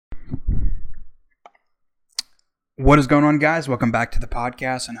What is going on, guys? Welcome back to the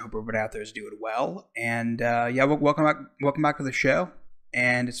podcast, and I hope everybody out there is doing well. And welcome back to the show.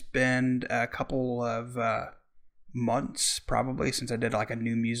 And it's been a couple of months, probably, since I did like a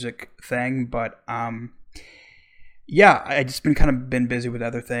new music thing. But I just been busy with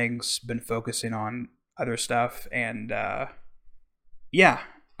other things, been focusing on other stuff, and I'm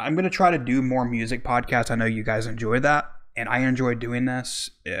gonna try to do more music podcasts. I know you guys enjoy that, and I enjoy doing this,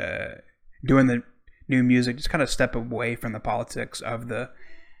 doing the new music, just kind of step away from the politics of the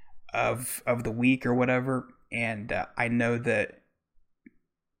week or whatever. And I know that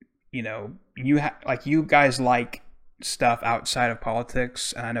you guys like stuff outside of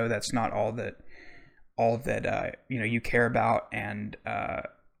politics, and I know that's not all that you care about. And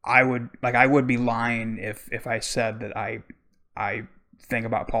I would be lying if I said that I think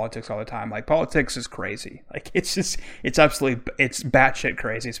about politics all the time. Like, politics is crazy. Like, it's batshit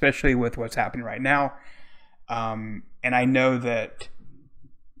crazy, especially with what's happening right now. And I know that,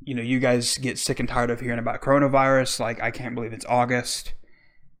 you guys get sick and tired of hearing about coronavirus. Like, I can't believe it's August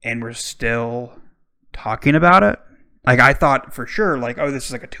and we're still talking about it. Like, I thought for sure, like, oh, this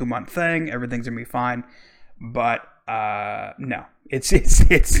is like a 2-month thing, everything's gonna be fine. But no,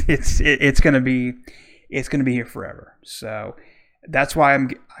 it's gonna be here forever. So that's why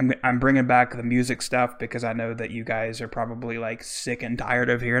I'm bringing back the music stuff, because I know that you guys are probably like sick and tired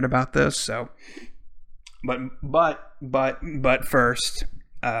of hearing about this. So, but first,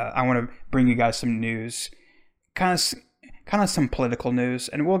 I want to bring you guys some news, kind of some political news,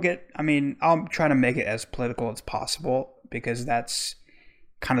 and I'll try to make it as political as possible, because that's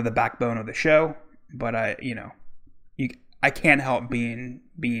kind of the backbone of the show. But I can't help being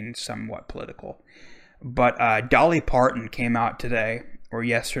somewhat political. But Dolly Parton came out today or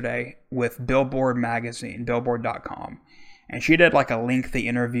yesterday with Billboard magazine, Billboard.com, and she did like a lengthy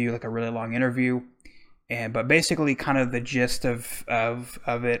interview, like a really long interview. But basically, kind of the gist of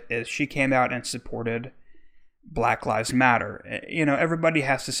it is she came out and supported Black Lives Matter. Everybody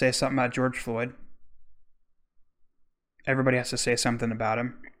has to say something about George Floyd. Everybody has to say something about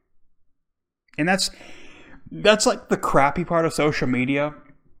him, and that's like the crappy part of social media.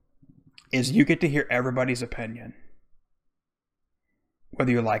 Is you get to hear everybody's opinion,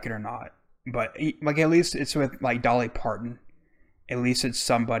 whether you like it or not. But like, at least it's with like Dolly Parton. At least it's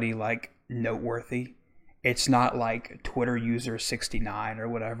somebody like noteworthy. It's not like Twitter user 69 or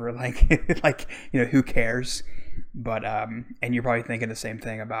whatever. Like who cares? But and you're probably thinking the same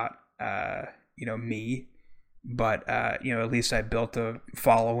thing about me. But at least I built a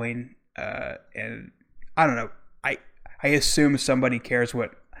following, and I don't know. I assume somebody cares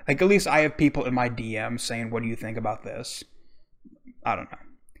what. Like, at least I have people in my DM saying, what do you think about this? I don't know.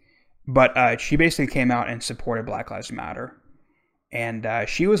 But she basically came out and supported Black Lives Matter. And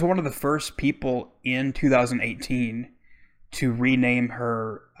she was one of the first people in 2018 to rename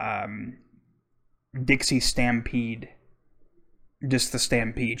her Dixie Stampede. Just the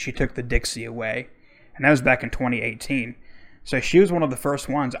Stampede. She took the Dixie away. And that was back in 2018. So she was one of the first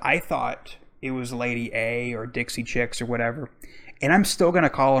ones. I thought it was Lady A or Dixie Chicks or whatever. And I'm still going to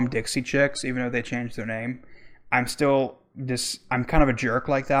call them Dixie Chicks, even though they changed their name. I'm kind of a jerk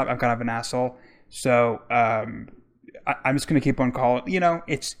like that. I'm kind of an asshole. So I'm just going to keep on calling.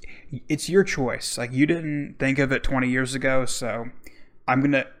 It's your choice. Like, you didn't think of it 20 years ago. So I'm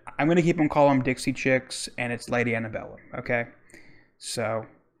going to keep on calling them Dixie Chicks, and it's Lady Annabella. Okay. So,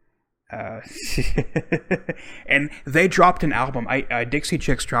 and they dropped an album. Dixie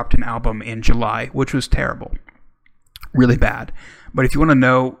Chicks dropped an album in July, which was terrible. Really bad. But if you want to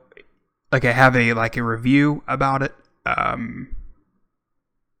know, like, I have a review about it.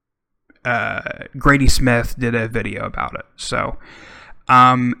 Grady Smith did a video about it. So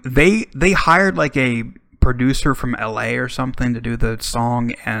they hired like a producer from LA or something to do the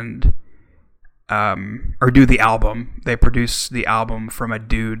song and or do the album. They produced the album from a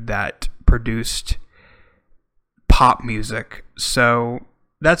dude that produced pop music. So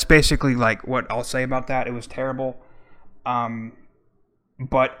that's basically like what I'll say about that. It was terrible.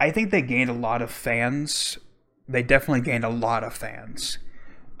 But I think they gained a lot of fans. They definitely gained a lot of fans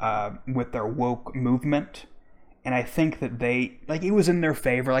with their woke movement. And I think that it was in their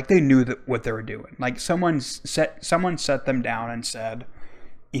favor. Like, they knew what they were doing. Like, someone set them down and said,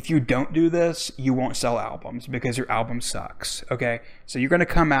 if you don't do this, you won't sell albums because your album sucks. Okay? So you're going to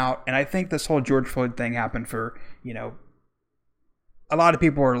come out. And I think this whole George Floyd thing happened for, a lot of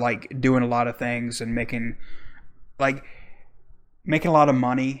people are like doing a lot of things and making a lot of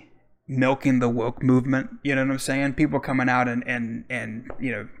money milking the woke movement. You know what I'm saying? People coming out and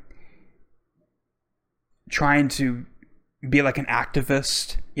trying to be like an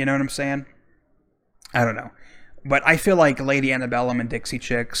activist. You know what I'm saying? I don't know. but I feel like Lady Antebellum and Dixie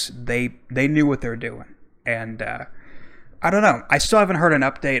Chicks, they knew what they're doing, and I don't know. I still haven't heard an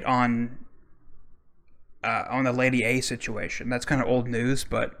update on the Lady A situation. That's kind of old news,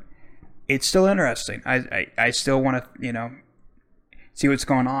 but it's still interesting. I still want to, see what's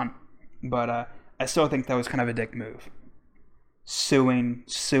going on. But I still think that was kind of a dick move. Suing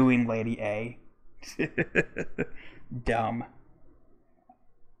Lady A. Dumb.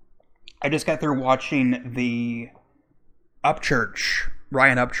 I just got through watching the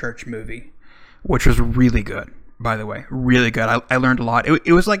Ryan Upchurch movie, which was really good. By the way, really good. I learned a lot.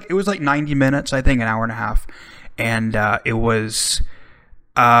 It was like 90 minutes, I think, an hour and a half, and it was.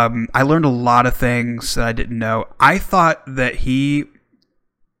 I learned a lot of things that I didn't know. I thought that he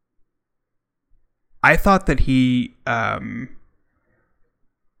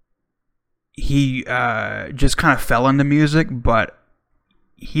just kind of fell into music, but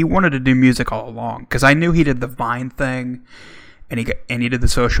he wanted to do music all along, because I knew he did the Vine thing, and he did the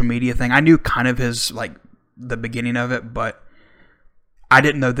social media thing. I knew kind of his the beginning of it, but I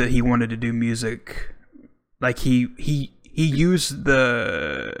didn't know that he wanted to do music. Like he used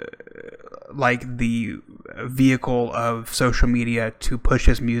the vehicle of social media to push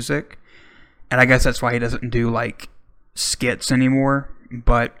his music, and I guess that's why he doesn't do skits anymore.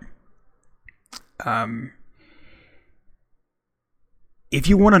 But if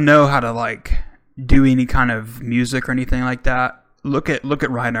you want to know how to do any kind of music or anything like that, look at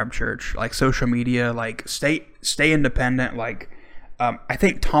Ryan Upchurch. Social media, stay independent. I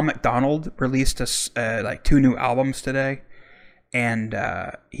think Tom McDonald released 2 new albums today, and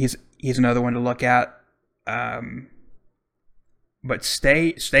he's another one to look at. But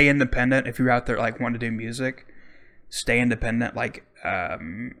stay independent if you're out there wanting to do music. Stay independent.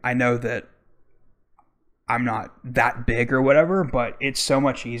 I know that I'm not that big or whatever, but it's so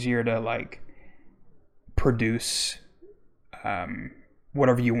much easier to produce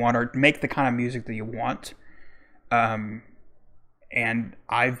whatever you want, or make the kind of music that you want. And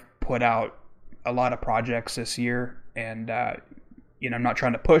I've put out a lot of projects this year, and I'm not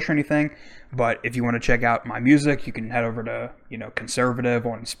trying to push or anything, but if you want to check out my music, you can head over to Conservative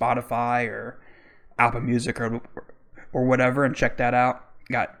on Spotify or Apple Music or whatever, and check that out.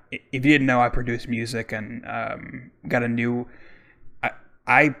 If you didn't know, I produce music, and got a new.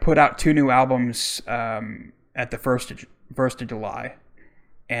 I put out 2 new albums at the 1st of July,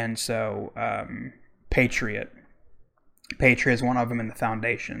 and so Patriot is one of them in the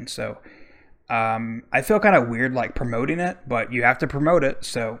foundation. So I feel kind of weird promoting it, but you have to promote it.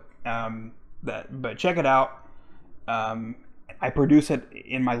 So but check it out. I produce it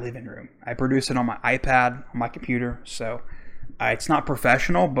in my living room. I produce it on my iPad, on my computer. So it's not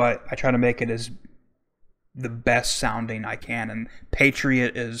professional, but I try to make it as the best sounding I can, and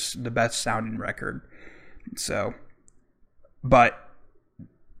Patriot is the best sounding record. So, but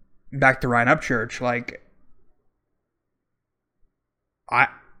back to Ryan Upchurch,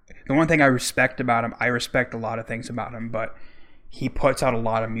 the one thing I respect about him, I respect a lot of things about him, but he puts out a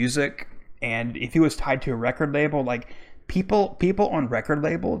lot of music, and if he was tied to a record label, people on record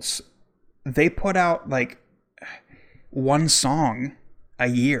labels, they put out 1 song a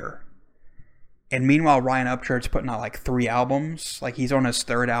year. And meanwhile, Ryan Upchurch's putting out 3 albums. He's on his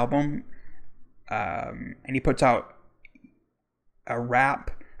 3rd album. And he puts out a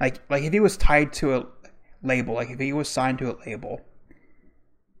rap. If he was tied to a label, if he was signed to a label,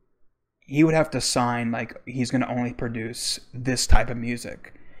 he would have to sign, he's going to only produce this type of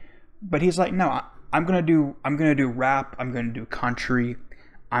music. But he's no, I'm going to do rap. I'm going to do country.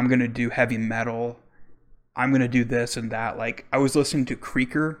 I'm going to do heavy metal. I'm going to do this and that. I was listening to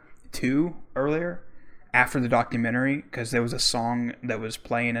Creaker 2 earlier after the documentary, because there was a song that was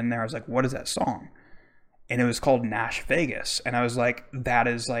playing in there. I was what is that song? And it was called Nash Vegas. And I was that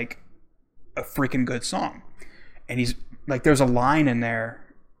is a freaking good song. And he's there's a line in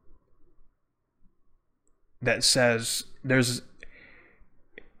there that says there's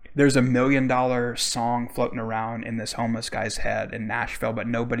 $1 million song floating around in this homeless guy's head in Nashville, but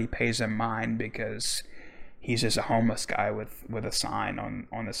nobody pays him mind because he's just a homeless guy with a sign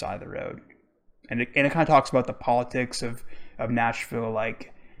on the side of the road. And it kind of talks about the politics of Nashville.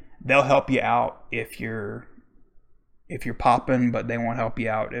 They'll help you out if you're popping, but they won't help you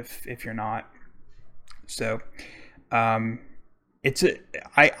out if you're not. So I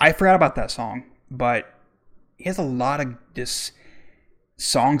forgot about that song, but he has a lot of just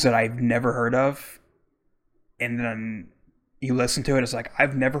songs that I've never heard of, and then you listen to it, it's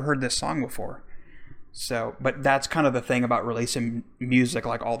I've never heard this song before. So, but that's kind of the thing about releasing music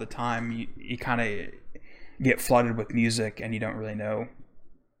all the time. You kind of get flooded with music, and you don't really know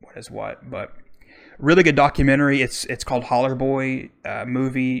what is what. But Really good documentary. It's called Hollerboy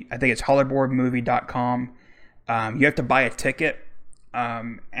Movie. I think it's hollerboymovie.com. You have to buy a ticket.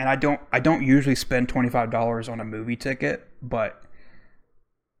 And I don't usually spend $25 on a movie ticket, but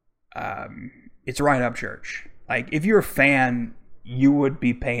it's right up church. Like, if you're a fan, you would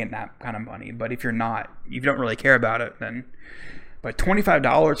be paying that kind of money. But if you're not, if you don't really care about it, then. But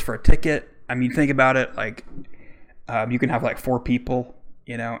 $25 for a ticket. I mean, think about it. Like, you can have like 4 people,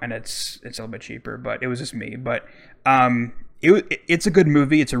 you know, and it's a little bit cheaper. But it was just me. But it's a good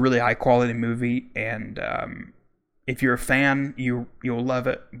movie. It's a really high quality movie, and if you're a fan, you'll love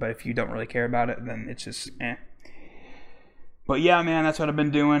it. But if you don't really care about it, then it's just eh. But yeah, man, that's what I've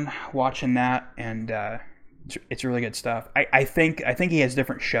been doing, watching that, and it's really good stuff. I think he has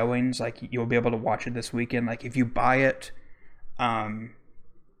different showings. Like, you'll be able to watch it this weekend. Like, if you buy it,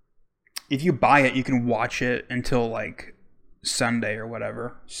 you can watch it until like Sunday or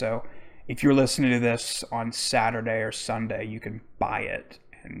whatever. So if you're listening to this on Saturday or Sunday, you can buy it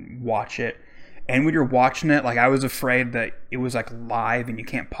and watch it. And when you're watching it, like, I was afraid that it was like live and you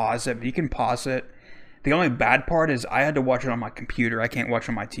can't pause it, but you can pause it. The only bad part is I had to watch it on my computer. I can't watch it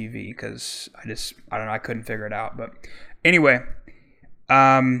on my TV because I don't know, I couldn't figure it out. But anyway,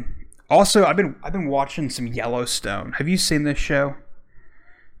 also I've been watching some Yellowstone. Have you seen this show?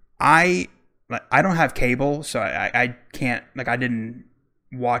 I don't have cable, so I can't, like, I didn't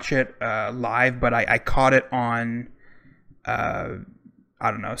watch it live, but I caught it on I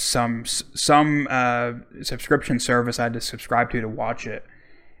don't know, some subscription service I had to subscribe to watch it.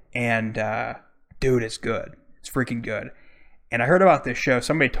 And dude, it's good. It's freaking good. And I heard about this show.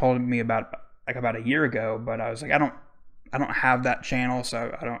 Somebody told me about a year ago, but I was like, I don't have that channel,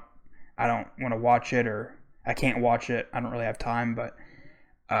 so I don't want to watch it, or I can't watch it. I don't really have time, but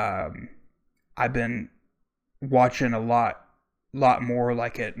I've been watching a lot more,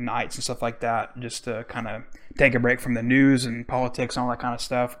 like, at nights and stuff like that, just to kind of take a break from the news and politics and all that kind of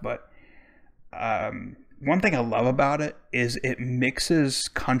stuff. But one thing I love about it is it mixes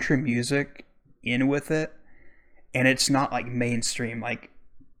country music in with it, and it's not like mainstream. Like,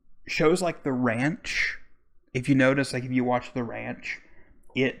 shows like The Ranch, if you notice, like, if you watch The Ranch,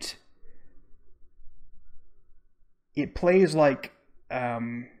 it plays like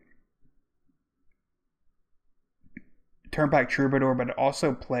Turnpike Troubadour, but it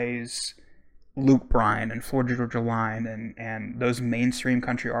also plays Luke Bryan and Florida Georgia Line and those mainstream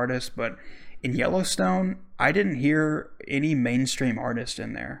country artists. But in Yellowstone, I didn't hear any mainstream artist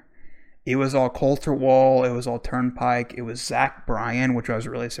in there. It was all Coulter Wall, it was all Turnpike, it was Zach Bryan, which I was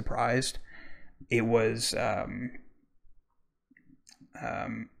really surprised. It was a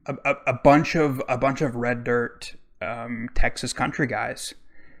bunch of red dirt Texas country guys.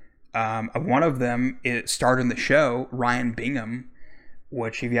 One of them starred in the show, Ryan Bingham,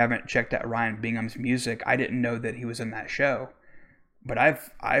 which, if you haven't checked out Ryan Bingham's music, I didn't know that he was in that show. But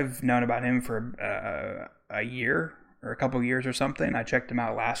I've known about him for a year or a couple of years or something. I checked him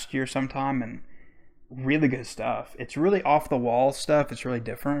out last year sometime, and really good stuff. It's really off the wall stuff. It's really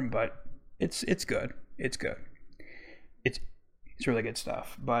different, but it's good. It's good. It's really good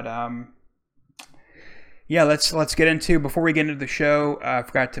stuff. But yeah, let's get into, before we get into the show, I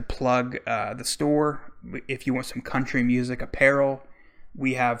forgot to plug the store. If you want some country music apparel,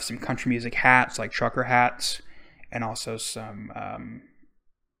 we have some country music hats, like trucker hats, and also some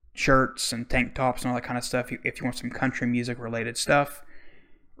shirts and tank tops and all that kind of stuff. If you want some country music related stuff,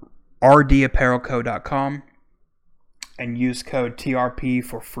 rdapparelco.com, and use code TRP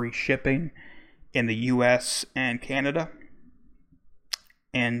for free shipping in the US and Canada.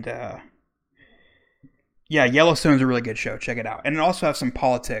 And yeah, Yellowstone's a really good show. Check it out. And it also has some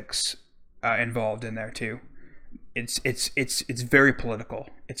politics involved in there too. It's very political.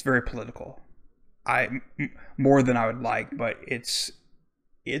 It's very political. More than I would like, but it's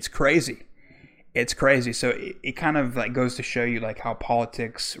crazy. It's crazy. So it kind of like goes to show you like how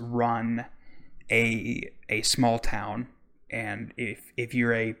politics run a small town, and if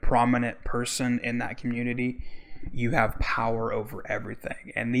you're a prominent person in that community, you have power over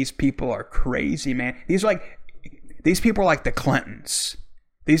everything. And these people are crazy, man. These people are like the Clintons.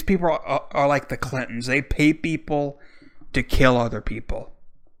 These people are like the Clintons. They pay people to kill other people.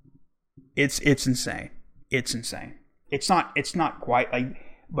 It's insane. It's insane. It's not quite like,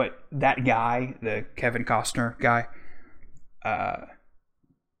 but that guy, the Kevin Costner guy,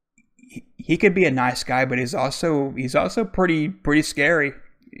 he could be a nice guy, but he's also pretty scary.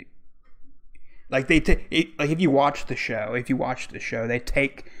 Like if you watch the show, they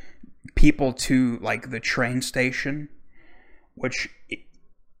take people to like the train station, which,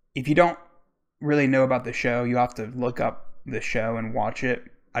 if you don't really know about the show, you have to look up the show and watch it.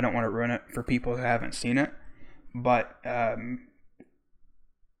 I don't want to ruin it for people who haven't seen it, but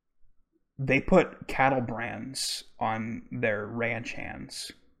they put cattle brands on their ranch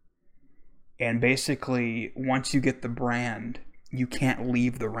hands. And basically, once you get the brand, you can't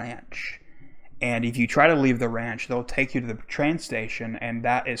leave the ranch. And if you try to leave the ranch, they'll take you to the train station, and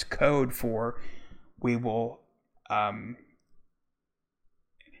that is code for we will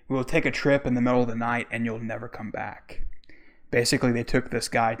take a trip in the middle of the night and you'll never come back. Basically, they took this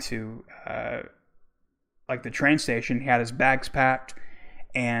guy to like the train station. He had his bags packed,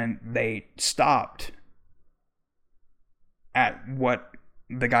 and they stopped at what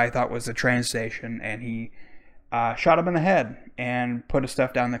the guy thought was the train station, and he shot him in the head and put his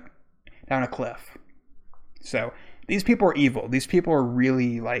stuff down a cliff. So these people are evil. These people are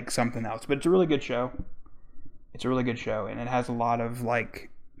really like something else. But it's a really good show. It's a really good show, and it has a lot of like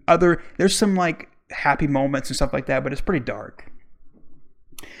there's some like happy moments and stuff like that, but it's pretty dark.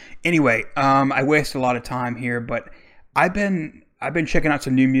 Anyway, I wasted a lot of time here, but I've been checking out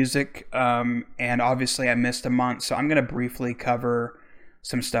some new music, and obviously I missed a month, so I'm gonna briefly cover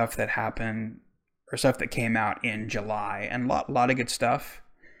some stuff that happened or stuff that came out in July, and a lot of good stuff.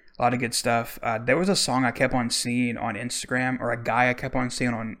 There was a song I kept on seeing on Instagram, or a guy I kept on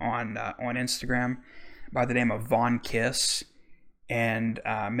seeing on Instagram by the name of Von Kiss. And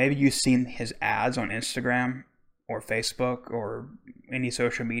maybe you've seen his ads on Instagram or Facebook or any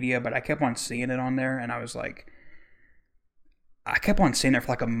social media, but I kept on seeing it on there, and I kept on seeing it for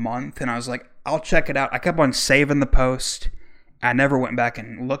like a month, and I was like, I'll check it out. I kept on saving the post. I never went back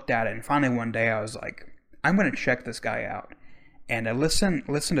and looked at it, and finally one day I was like, I'm going to check this guy out. And I listen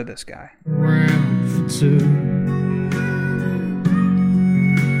to this guy. Round for two,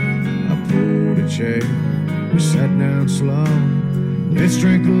 I pulled a chair, we sat down slow, let's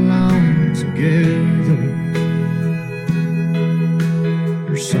drink along together.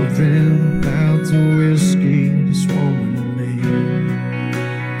 There's something about the whiskey that's warming to me.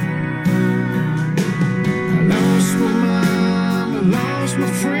 I lost my mind, I lost my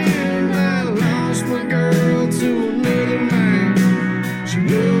friend, I lost my girl to another man. She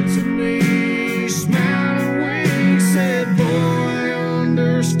looked at me, smiled and winked, said, boy, I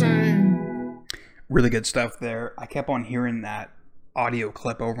understand. Really good stuff there. I kept on hearing that audio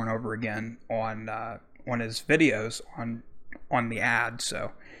clip over and over again on his videos on the ad.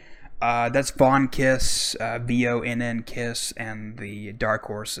 So that's Von Kiss, VONN Kiss, and the Dark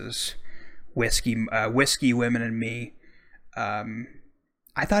Horses, Whiskey, Women, and Me.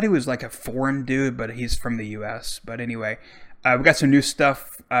 I thought he was like a foreign dude, but he's from the U.S. But anyway, we got some new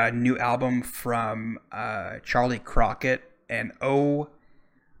stuff, new album from Charlie Crockett, and oh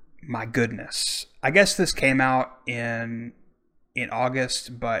my goodness. I guess this came out in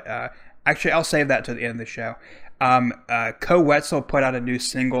August, but actually I'll save that to the end of the show. Co Wetzel put out a new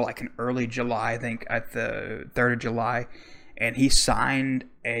single like in early July, I think at the 3rd of July, and he signed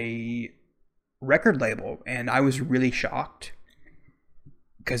a record label, and I was really shocked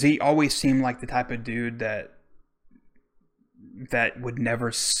because he always seemed like the type of dude that would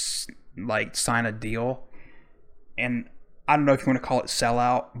never like sign a deal. And I don't know if you want to call it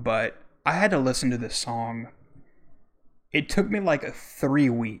sellout, but I had to listen to this song. It took me like 3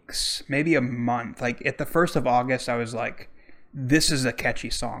 weeks, maybe a month. Like at the 1st of August, I was like, this is a catchy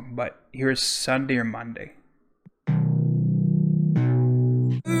song, but here's Sunday or Monday.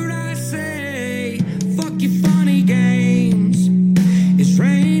 I say, fuck your funny games. It's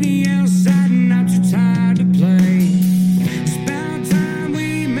rainy outside and I'm too tired to play. It's about time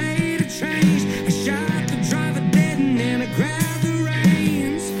we made a change. I shot the driver dead and then I grabbed the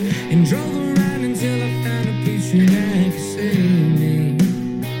reins and drove around until I found a picture that could save me.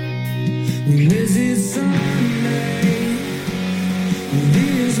 Well, is it Sunday? Well,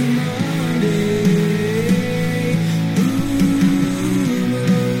 is it Monday?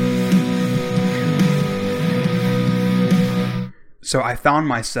 So I found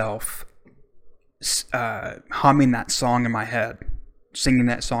myself humming that song in my head, singing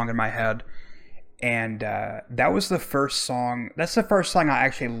that song in my head, and that was the first song. That's the first song I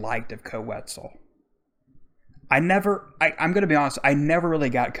actually liked of Co Wetzel. I'm going to be honest, I never really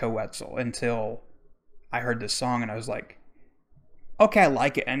got Co Wetzel until I heard this song, and I was like, okay, I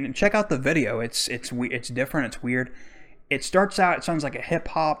like it. And check out the video. It's different. It's weird. It starts out, it sounds like a hip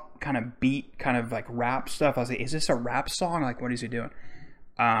hop kind of beat, kind of like rap stuff. I was like, is this a rap song? Like, what is he doing?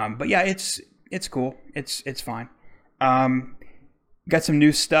 But yeah, it's cool. It's fine. Got some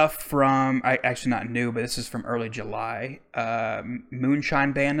new stuff from, actually not new, but this is from early July.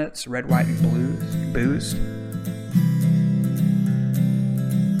 Moonshine Bandits, Red, White, and Booze.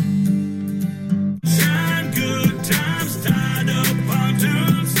 Good times tied up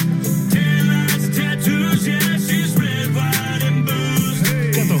pontoons.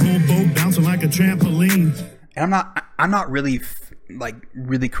 And I'm not really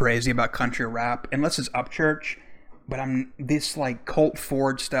really crazy about country rap unless it's Upchurch. But I'm this like Colt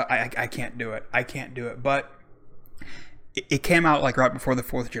Ford stuff. I can't do it. I can't do it. But it came out like right before the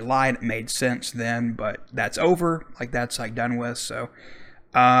 4th of July, and it made sense then. But that's over. Like that's like done with. So,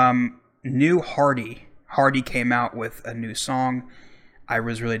 new Hardy came out with a new song. I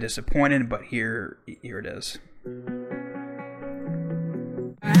was really disappointed, but here it is.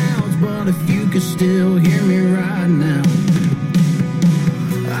 But if you could still hear me right now,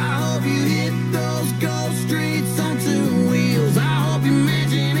 I hope you hit those gold streets on 2 wheels. I hope your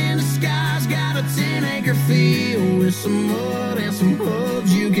mansion in the sky's got a 10-acre field with some mud and some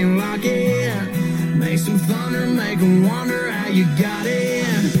hubs you can lock in. Make some thunder, make them wonder how you got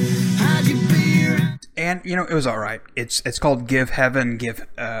in. How'd you be? And it was all right. It's called Give Heaven Some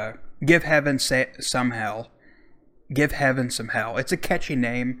Hell. Give Heaven Some Hell. It's a catchy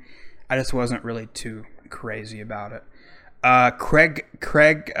name. I just wasn't really too crazy about it. Craig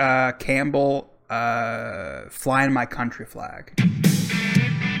Campbell, Flying My Country Flag.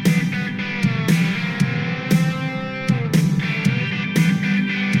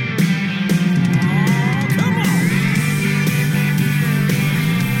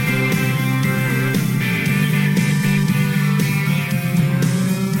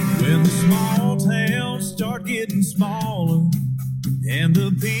 When the small towns start getting smaller and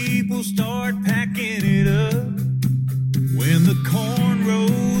the people start packing it up, when the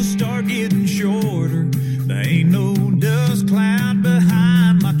cornrows start getting shorter, there ain't no dust cloud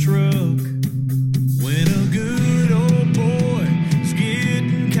behind my truck. When a good old boy is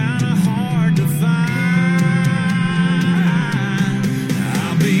getting kind of hard to find,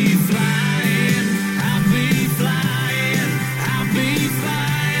 I'll be flying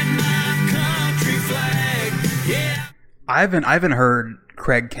my country flag, yeah. I haven't heard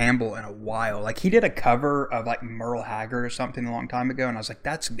Craig Campbell in a while. Like he did a cover of like Merle Haggard or something a long time ago, and I was like,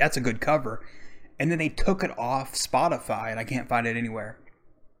 that's a good cover. And then they took it off Spotify, and I can't find it anywhere.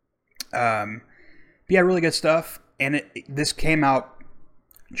 But yeah, really good stuff. And this came out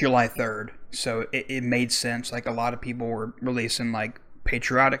July 3rd, so it made sense. Like a lot of people were releasing like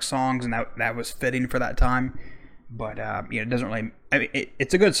patriotic songs, and that was fitting for that time. But it doesn't really. I mean,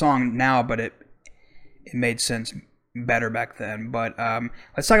 it's a good song now, but it made sense better back then. But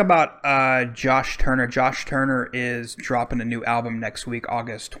let's talk about Josh Turner. Josh Turner is dropping a new album next week,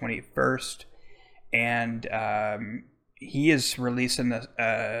 August 21st, and he is releasing an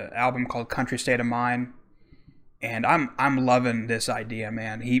album called Country State of Mind. And I'm loving this idea,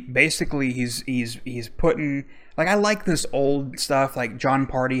 man. He basically he's putting, like, I like this old stuff. Like John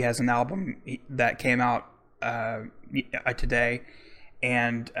Party has an album that came out today,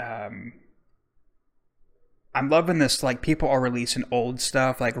 and I'm loving this. Like, people are releasing old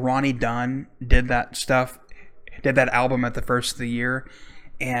stuff. Like Ronnie Dunn did that album at the first of the year,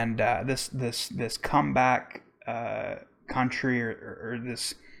 and this comeback country or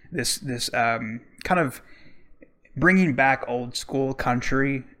this kind of bringing back old school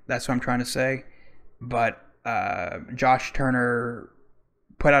country. That's what I'm trying to say. But Josh Turner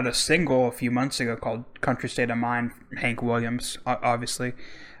put out a single a few months ago called "Country State of Mind." Hank Williams, obviously.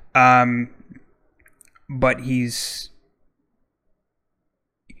 But he's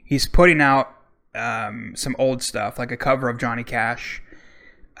putting out some old stuff, like a cover of Johnny Cash,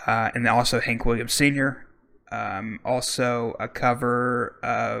 and also Hank Williams Sr. Also a cover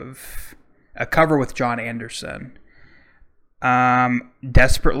with John Anderson.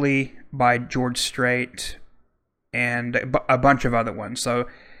 "Desperately" by George Strait, and a bunch of other ones. So,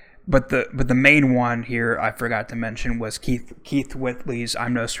 but the main one here I forgot to mention was Keith Whitley's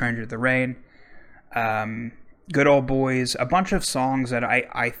 "I'm No Stranger to the Rain." Good Old Boys, a bunch of songs that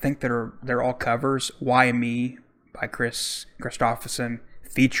I think they're all covers. "Why Me" by Chris Christopherson,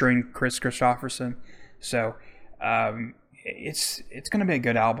 featuring Chris Christopherson. So it's gonna be a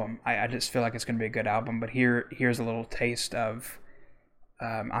good album. I just feel like it's gonna be a good album. But here's a little taste of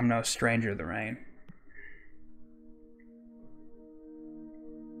 "I'm No Stranger to the Rain."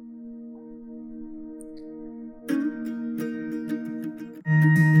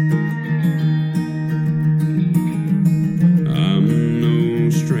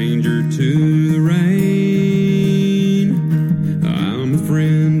 Stranger to the rain, I'm a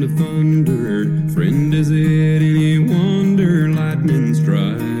friend of thunder. Friend, is it any wonder lightning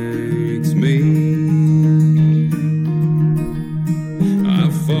strikes me? I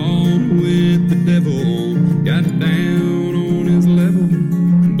fought with the devil, got down on his level,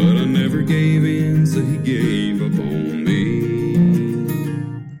 but I never gave in, so he gave up on me.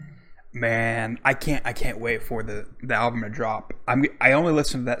 Man, I can't wait for the album to drop. I only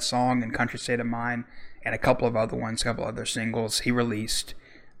listened to that song in Country State of Mind, and a couple of other ones, a couple other singles. He released,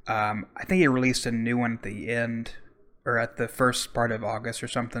 I think he released a new one at the end or at the first part of August or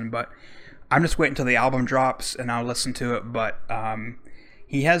something. But I'm just waiting until the album drops and I'll listen to it. But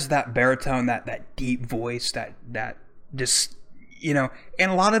he has that baritone, that deep voice, that just, you know.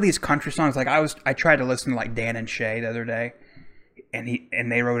 And a lot of these country songs, like I tried to listen to like Dan and Shay the other day,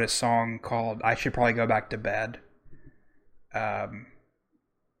 and they wrote a song called "I Should Probably Go Back to Bed."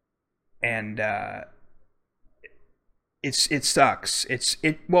 It sucks.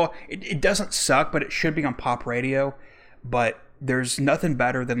 It doesn't suck, but it should be on pop radio. But there's nothing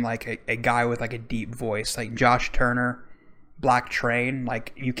better than like a guy with like a deep voice, like Josh Turner, Black Train.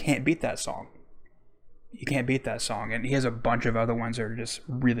 Like, you can't beat that song. You can't beat that song. And he has a bunch of other ones that are just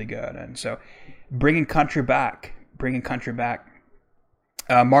really good. And so, bringing country back.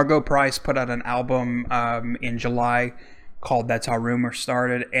 Margot Price put out an album in July called "That's How Rumors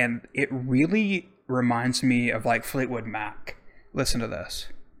Started," and it really reminds me of like Fleetwood Mac. Listen to this,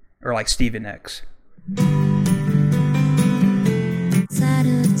 or like Stevie Nicks. Side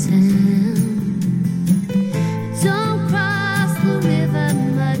of town, don't cross the river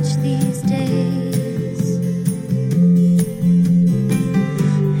much these days.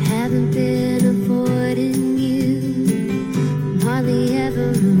 Haven't been avoiding you, hardly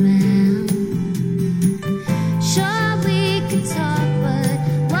ever around. Sure, we could talk, but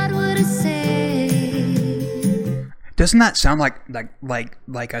what would I say? Doesn't that sound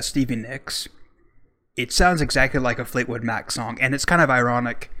like a Stevie Nicks? It sounds exactly like a Fleetwood Mac song, and it's kind of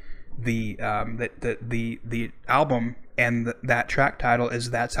ironic. The album and that track title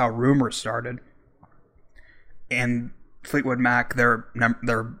is "That's How Rumors Started," and Fleetwood Mac, they're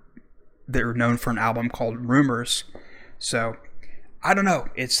known for an album called Rumors. So I don't know.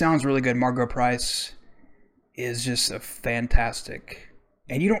 It sounds really good. Margot Price is just a fantastic,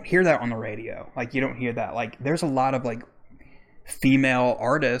 and you don't hear that on the radio. Like, you don't hear that. Like, there's a lot of like female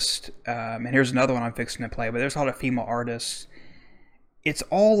artists, and here's another one I'm fixing to play, but there's a lot of female artists. It's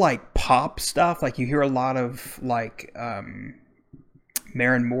all like pop stuff. Like, you hear a lot of like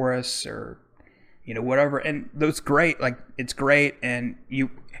Maren Morris or, you know, whatever, and those great. Like, it's great. And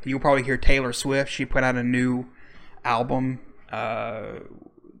you'll probably hear Taylor Swift. She put out a new album. I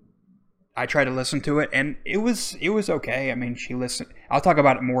tried to listen to it, and it was okay. I mean, I'll talk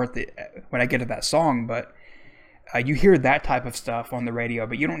about it more when I get to that song, but you hear that type of stuff on the radio,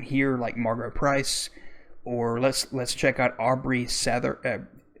 but you don't hear like Margot Price, or let's check out Aubrey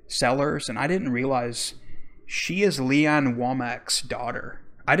Sellers. And I didn't realize she is Leon Womack's daughter.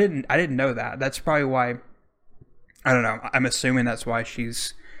 I didn't know that. That's probably why. I don't know. I'm assuming that's why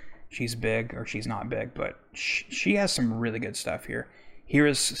she's big, or she's not big, but she has some really good stuff here. Here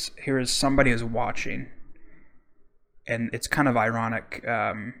is Somebody Is Watching, and it's kind of ironic.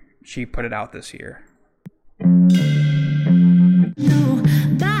 She put it out this year. Nobody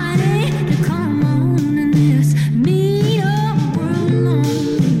to come on in this mean old world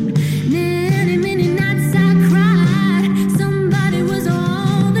alone. Many nights I cried. Somebody was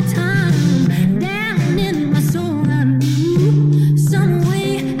all the time. Down in my soul I knew some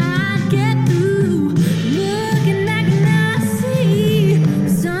way I'd get through. Looking back now I see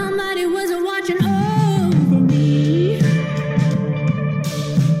somebody was watching over me.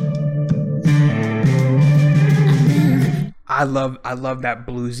 I love that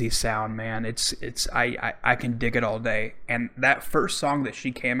bluesy sound, man. I can dig it all day. And that first song that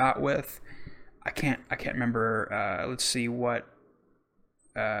she came out with, I can't remember. Let's see what.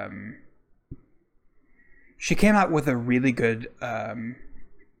 She came out with a really good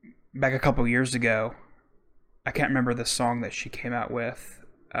back a couple years ago. I can't remember the song that she came out with.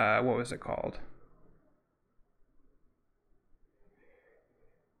 What was it called?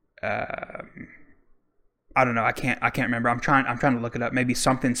 I don't know. I can't remember. I'm trying to look it up. Maybe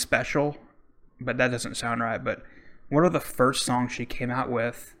Something Special, but that doesn't sound right. But one of the first songs she came out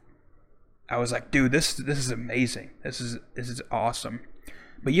with, I was like, dude, this is amazing. This is awesome.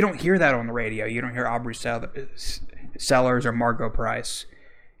 But you don't hear that on the radio. You don't hear Aubrey Sellers or Margot Price.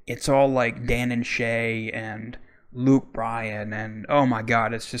 It's all like Dan and Shay and Luke Bryan, and oh my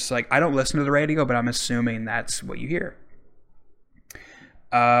God, it's just like, I don't listen to the radio, but I'm assuming that's what you hear.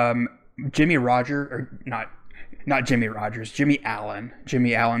 Jimmy Allen.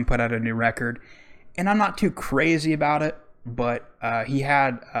 Jimmy Allen put out a new record, and I'm not too crazy about it, but he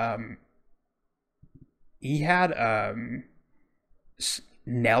had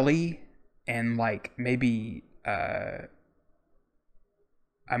Nelly and like maybe I'm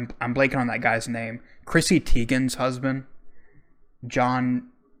blanking on that guy's name. Chrissy Teigen's husband, John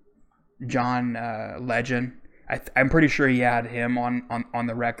Legend. I'm pretty sure he had him on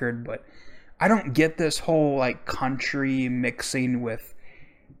the record, but I don't get this whole like country mixing with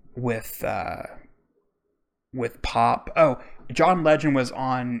pop. Oh, John Legend was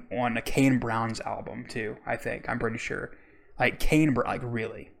on a Kane Brown's album too, I think. I'm pretty sure. Like Kane Brown, like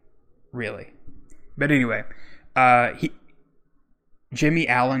really. But anyway, Jimmy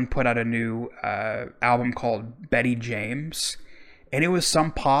Allen put out a new album called Betty James, and it was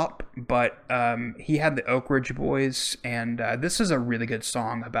some pop, but he had the Oak Ridge Boys, and this is a really good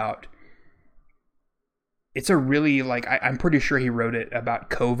song about. It's a really, like, I'm pretty sure he wrote it about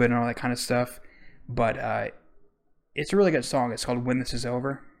COVID and all that kind of stuff, but it's a really good song. It's called When This Is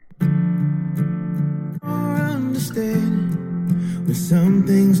Over. Understand when some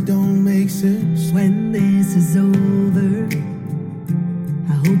things don't make sense. When this is over,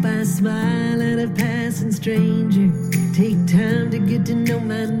 I hope I smile at a passing stranger. Take time to get to know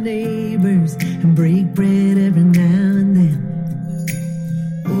my neighbors and break bread every now and then.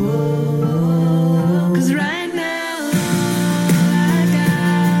 Oh, 'cause right now all I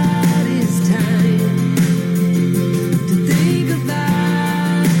got is time to think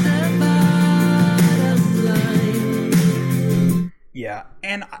about the bottom line. Yeah,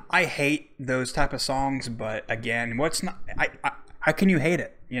 and I hate those type of songs, but again, how can you hate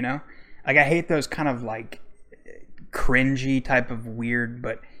it, you know? Like, I hate those kind of, like, cringy type of weird,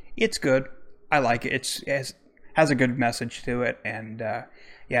 but it's good. I like it. It has a good message to it, and,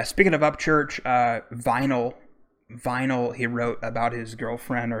 yeah, speaking of Upchurch, Vinyl, he wrote about his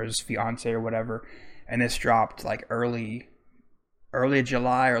girlfriend or his fiance or whatever, and this dropped, like, early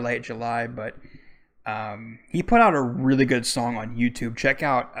July or late July, but he put out a really good song on YouTube. Check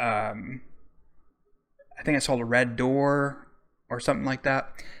out, I think it's called Red Door or something like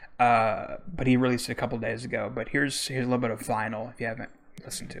that. But he released it a couple days ago. But here's a little bit of Vinyl if you haven't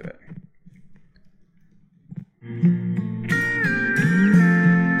listened to it.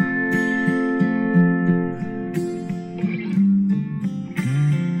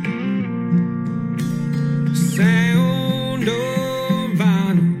 Sound of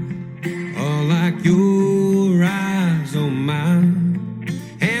vinyl, all like your eyes on mine,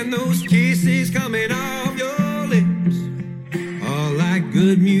 and those kisses coming off your lips, all like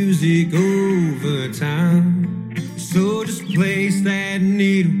good music over time. So just place that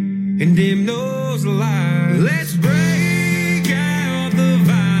needle and dim those lights. Let's break out the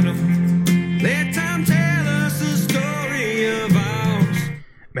vinyl. Let time tell us a story of ours.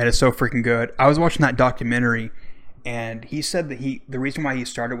 Man, it's so freaking good. I was watching that documentary, and he said that the reason why he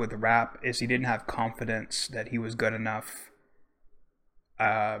started with the rap is he didn't have confidence that he was good enough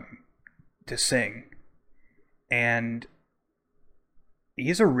to sing. And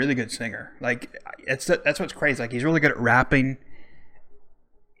he's a really good singer. Like, that's what's crazy. Like, he's really good at rapping.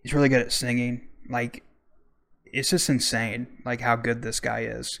 He's really good at singing. Like, it's just insane, like, how good this guy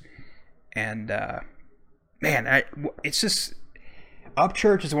is. And, man, it's just...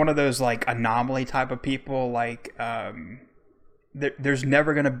 Upchurch is one of those, like, anomaly type of people. Like, there's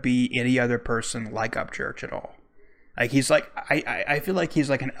never going to be any other person like Upchurch at all. Like, he's like... I feel like he's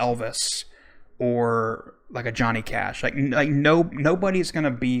like an Elvis or like a Johnny Cash. Like nobody's going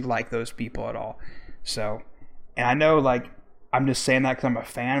to be like those people at all. So, and I know, like, I'm just saying that because I'm a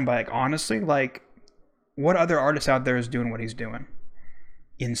fan, but, like, honestly, like, what other artist out there is doing what he's doing?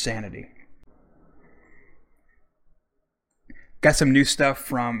 Insanity. Got some new stuff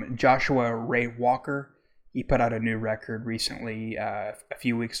from Joshua Ray Walker. He put out a new record recently, a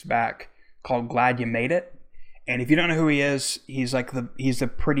few weeks back, called Glad You Made It. And if you don't know who he is, he's a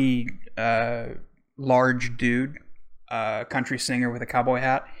pretty large dude, country singer with a cowboy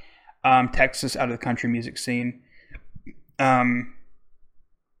hat. Texas, out of the country music scene.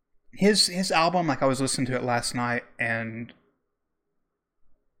 His album, like, I was listening to it last night, and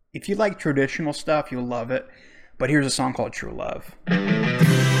if you like traditional stuff, you'll love it. But here's a song called True Love. You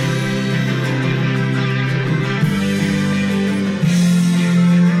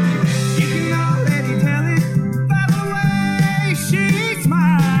can already tell it by the way she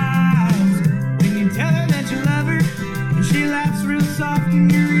smiles when you tell her that you love her, and she laughs real soft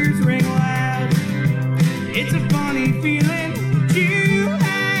and your ears ring loud. It's a funny feeling you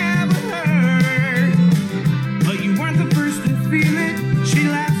have with her, but you weren't the first to feel it. She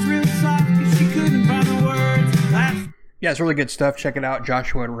laughs real soft 'cause she couldn't find the words. Yeah, it's really good stuff. Check it out,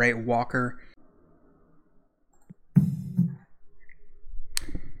 Joshua Ray Walker.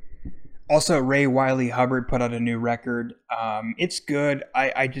 Also, Ray Wiley Hubbard put out a new record. It's good.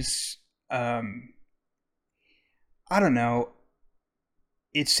 I just I don't know.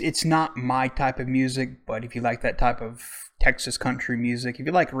 It's not my type of music, but if you like that type of Texas country music, if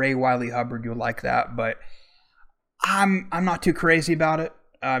you like Ray Wiley Hubbard, you'll like that. But I'm not too crazy about it.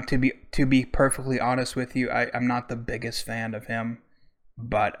 To be perfectly honest with you, I'm not the biggest fan of him,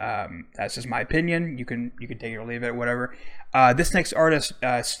 but that's just my opinion. You can take it or leave it, whatever. This next artist,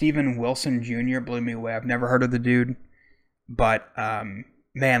 Steven Wilson Jr., blew me away. I've never heard of the dude, but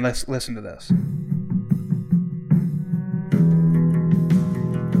man, let's listen to this.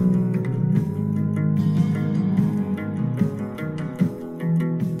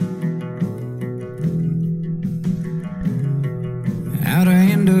 How'd I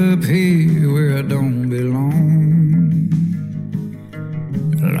end up here where I don't belong?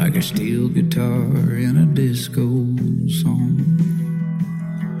 Like a steel guitar in a disco song.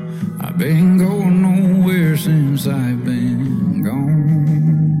 I've been going nowhere since I've been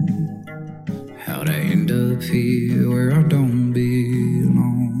gone. How'd I end up here where I don't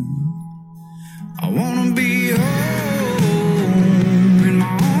belong? I wanna be home in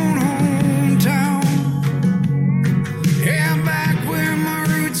my own hometown. Yeah, back where my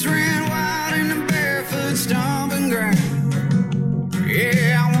roots ran wild in the barefoot stomping ground.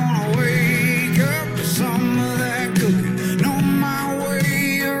 Yeah, I wanna wake up to some of that cooking, know my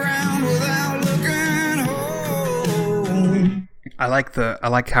way around without looking home. I like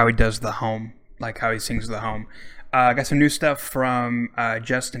how he does the home, like how he sings the home. I got some new stuff from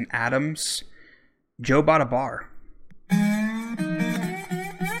Justin Adams. Joe bought a bar.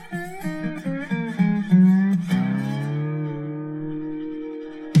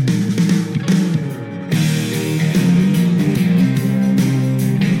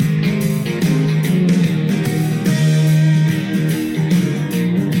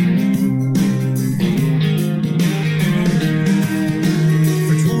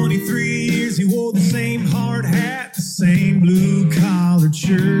 For 23 years, he wore the same hard hat, the same blue collared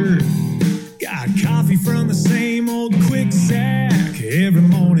shirt. Got coffee from the same old quick sack every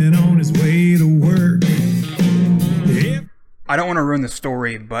morning on his way to work. If I don't want to ruin the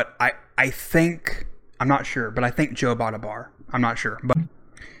story, but I think, I'm not sure, but I think Joe bought a bar. I'm not sure. But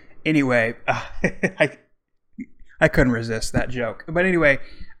anyway, I couldn't resist that joke. But anyway,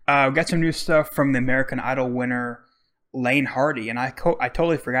 we got some new stuff from the American Idol winner, Lane Hardy. And I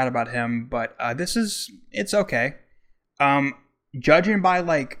totally forgot about him, but it's okay. Judging by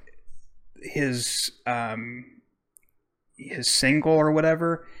like his single or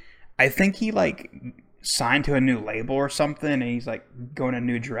whatever, I think he like signed to a new label or something, and he's like going a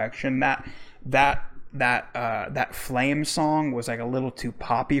new direction. That Flame song was like a little too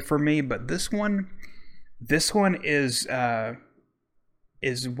poppy for me, but this one is way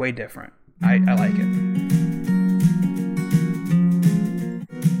different. I like it.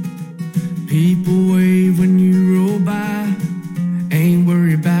 People wave when you roll by, ain't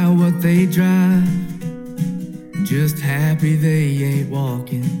worried about what they drive, just happy they ain't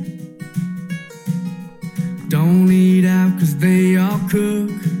walking. Don't eat out 'cause they all cook,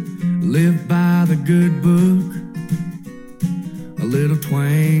 live by the good book, a little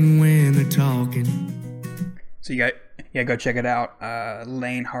twang when they're talking. So you go check it out.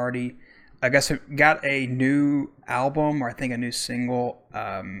 Lane Hardy. I guess it got a new album, or I think a new single,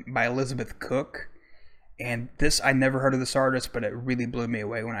 by Elizabeth Cook. And this, I never heard of this artist, but it really blew me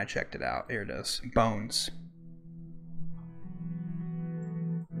away when I checked it out. Here it is. Bones.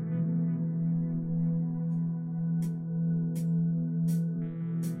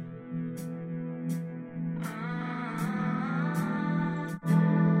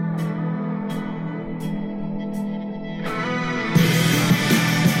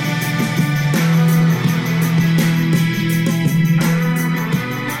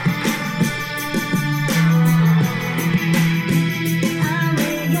 I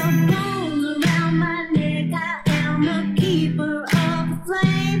wear your bones around my neck. I am a keeper of the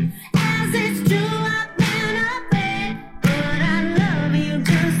flame. As it's true, I've been a bed, but I love you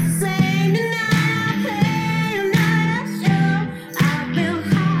just the same. Tonight I play, tonight I show. I've been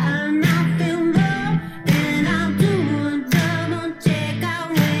high and I feel low, and I'll do a double check.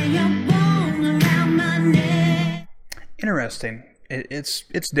 I wear your bones around my neck. Interesting.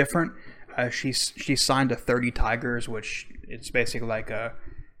 It's different. She's signed to 30 Tigers, which it's basically like a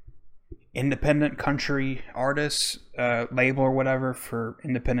independent country artist label or whatever for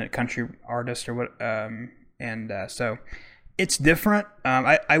independent country artists or what. So it's different.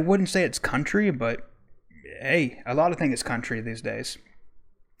 I wouldn't say it's country, but hey, a lot of things is country these days.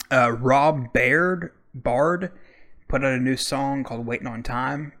 Rob Bard put out a new song called "Waiting on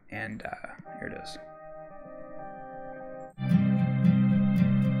Time," and here it is.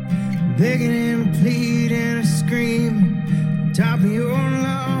 begging and pleading and screaming, top of your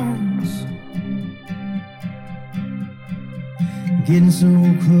lungs, getting so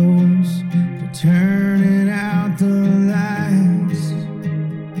close to turning out the lights.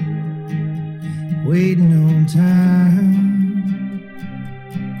 waiting on time.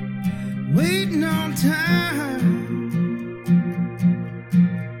 Waiting on time.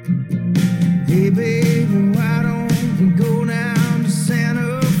 Hey baby, why don't we go down to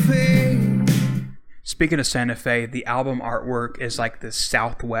Santa Fe? Speaking of Santa Fe, the album artwork is like this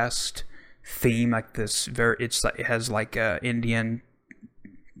Southwest theme, like this it has like a Indian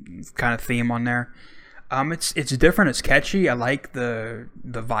kind of theme on there. It's different, it's catchy. I like the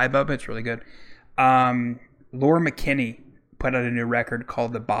vibe of it. It's really good. Laura McKinney put out a new record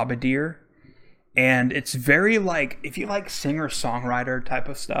called The Bombardier, and it's very like, if you like singer-songwriter type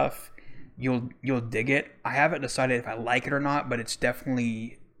of stuff, you'll dig it. I haven't decided if I like it or not, but it's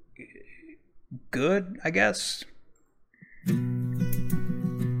definitely good, I guess. The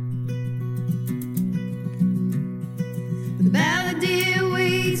balladeer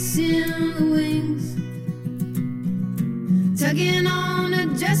waits in the wings, tugging on a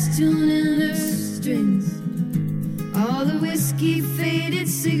dress, tuning her strings. All the whiskey faded,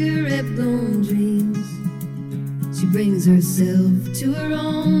 cigarette blown dreams. She brings herself to her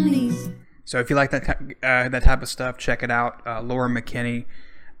own knees. So if you like that type of stuff, check it out. Laura McKinney.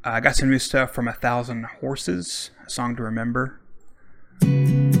 I got some new stuff from 1,000 Horses, a song to remember.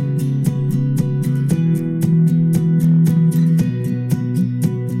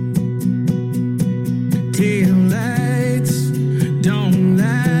 Tail lights don't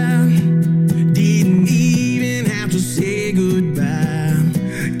lie. Didn't even have to say goodbye.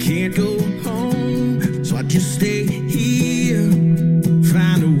 Can't go home, so I just stay here.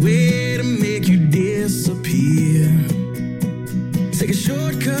 Find a way to make you disappear. Take a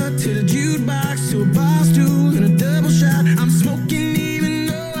shortcut to the jukebox, to a bar stool and a double shot. I'm smoking even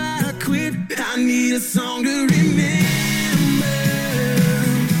though I quit. I need a song to remember.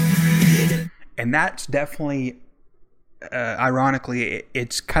 And that's definitely, ironically,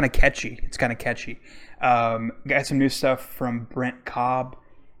 it's kind of catchy. It's kind of catchy. Got some new stuff from Brent Cobb,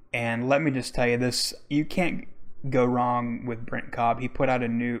 and let me just tell you this: you can't go wrong with Brent Cobb. He put out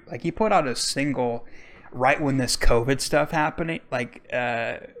a single right when this COVID stuff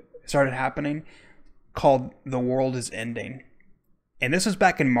started happening, called "The World Is Ending," and this was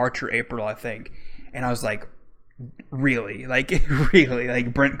back in March or April, I think. And I was like, really,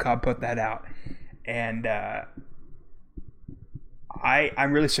 Brent Cobb put that out. And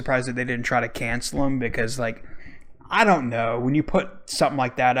I'm really surprised that they didn't try to cancel him, because, like, I don't know, when you put something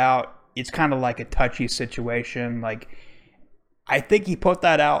like that out, it's kind of like a touchy situation. Like, I think he put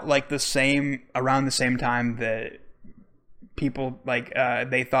that out like around the same time that people, like,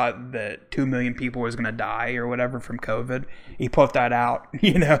 they thought that 2 million people was gonna die or whatever from COVID. He put that out,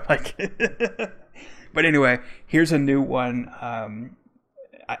 like. But anyway, here's a new one.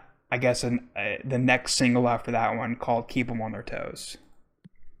 I guess the next single after that one, called "Keep 'Em on Their Toes."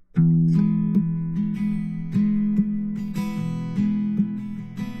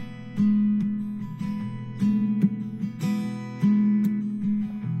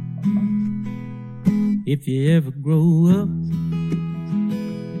 If you ever grow up,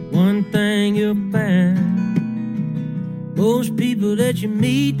 one thing you'll find: most people that you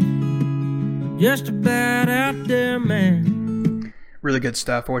meet are just about out there, man. Really good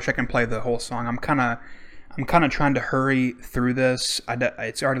stuff. I wish I can play the whole song. I'm kind of trying to hurry through this.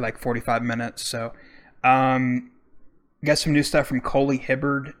 It's already like 45 minutes. So, got some new stuff from Cody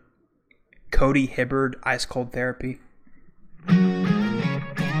Hibbard, Ice Cold Therapy.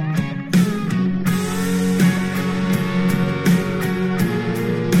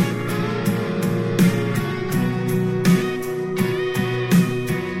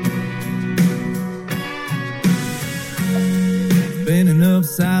 Been an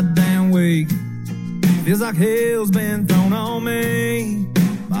upside down week. Feels like hell's been thrown on me.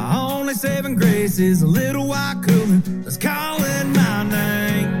 My only saving grace is a little white cooler that's calling my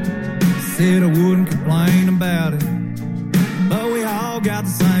name. Said I wouldn't complain about it, but we all got the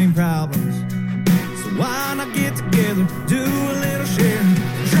same problems. So why not get together, do a little sharing,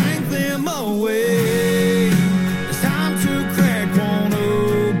 drink them away. It's time to crack one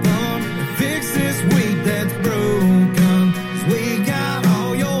open and fix this week that's broken. We got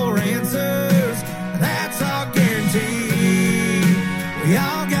all your answers, that's our guarantee. We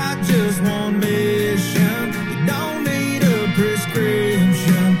all got just one mission. You don't need a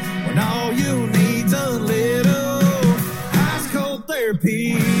prescription when all you need's a little ice cold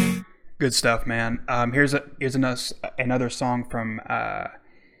therapy. Good stuff, man. Here's another song from an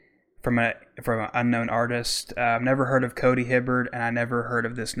unknown artist. I've never heard of Cody Hibbard, and I never heard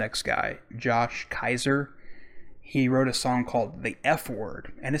of this next guy, Josh Kaiser. He wrote a song called "The F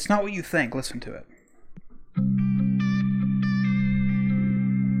Word," and it's not what you think. Listen to it.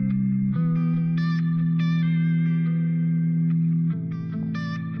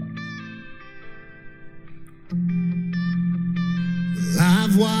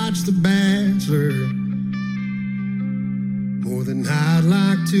 I've watched The Bachelor. More than I'd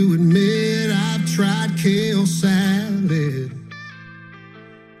like to admit, I've tried kale salad.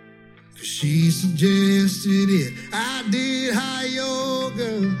 'Cause she suggested it. I did high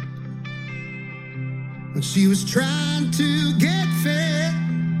yoga when she was trying to get fit.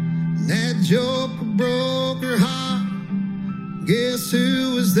 And that joke broke her heart. Guess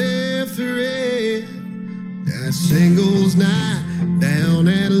who was there for it? That singles night down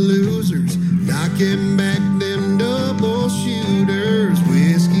at Losers, knocking back them double shooters.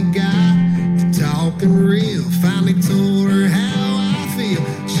 Whiskey got to talking real, finally told her how I feel.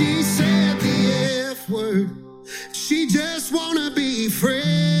 She said the F word, she just wanna be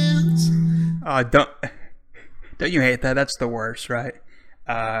friends. Don't you hate that? That's the worst, right?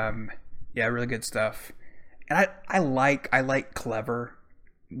 Yeah, really good stuff. And I like clever.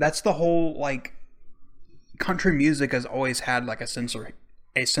 That's the whole, like, country music has always had like a sense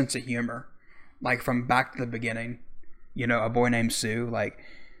of humor, like from back to the beginning. You know, A Boy Named Sue. Like,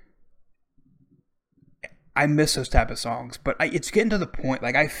 I miss those type of songs, but it's getting to the point.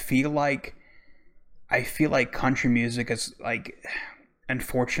 Like, I feel like country music is like,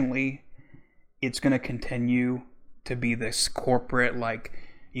 unfortunately, it's gonna continue to be this corporate, like,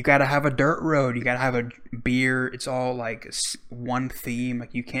 you gotta have a dirt road, you gotta have a beer. It's all like one theme.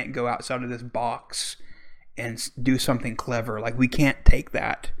 Like, you can't go outside of this box and do something clever. Like, we can't take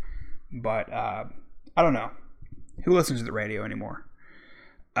that. But I don't know who listens to the radio anymore.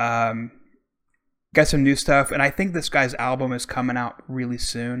 Got some new stuff, and I think this guy's album is coming out really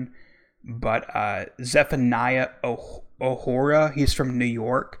soon. But Zephaniah Ohora, he's from New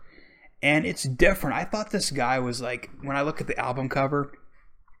York, and it's different. I thought this guy was like, when I look at the album cover,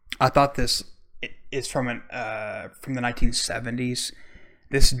 I thought this is from the 1970s.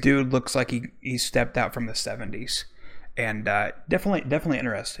 This dude looks like he stepped out from the 70s, and definitely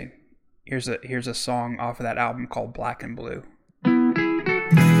interesting. Here's a song off of that album called Black and Blue.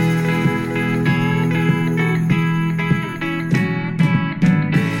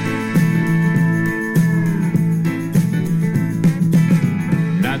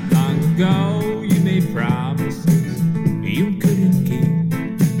 Not long ago, you made promises you couldn't keep.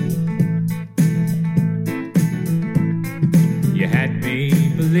 You had me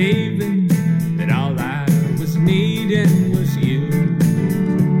believing that all I was needing was you.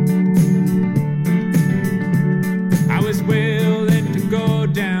 I was willing to go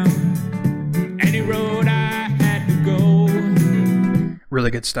down any road I had to go.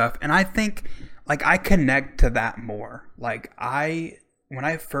 Really good stuff. And I think, like, I connect to that more. Like, when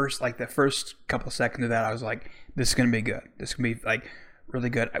I first, like, the first couple seconds of that, I was like, this is gonna be good. This is gonna be, like,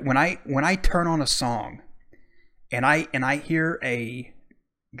 really good. When I turn on a song and I hear a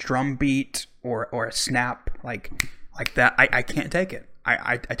drum beat or a snap like that, I can't take it.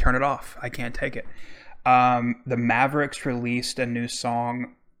 I turn it off. I can't take it. The Mavericks released a new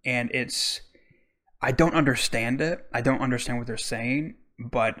song, and I don't understand it. I don't understand what they're saying,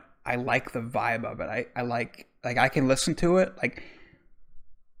 but I like the vibe of it. I like I can listen to it. Like,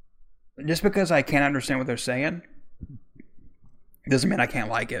 just because I can't understand what they're saying doesn't mean I can't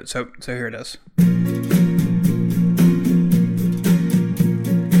like it. So here it is.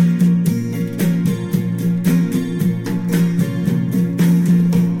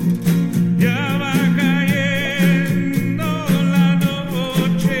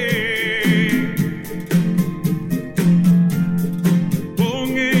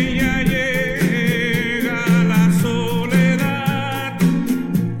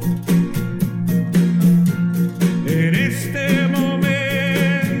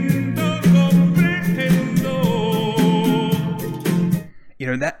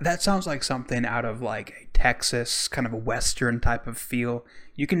 That sounds like something out of like a Texas kind of a Western type of feel.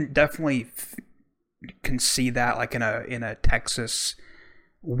 You can definitely can see that like in a Texas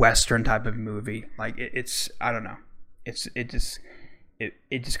Western type of movie. Like it's I don't know. It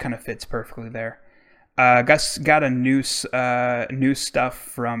just kind of fits perfectly there. Got a new stuff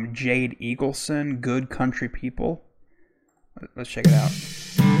from Jade Eagleson, Good Country People. Let's check it out.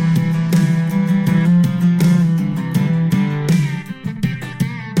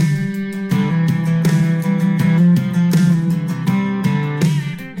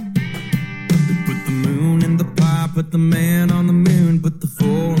 Put the man on the moon, put the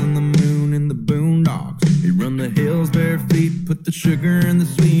fool in the moon in the boondocks. They run the hills bare feet, put the sugar in the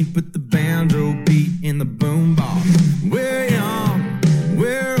sweet, put the banjo beat in the boombox. We're young,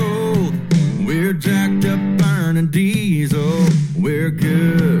 we're old, we're jacked up burning diesel. We're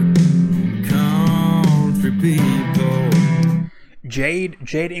good country people. Jade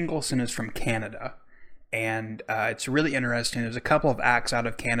Ingleson is from Canada, and it's really interesting. There's a couple of acts out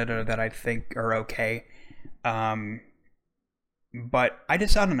of Canada that I think are okay, but I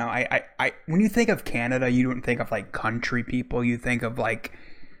don't know. I when you think of Canada, you don't think of like country people. You think of like,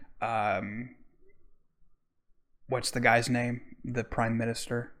 what's the guy's name? The Prime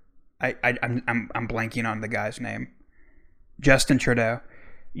Minister. I'm blanking on the guy's name. Justin Trudeau.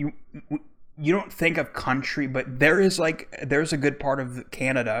 You don't think of country, but there's a good part of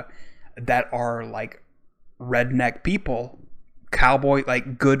Canada that are like redneck people, cowboy,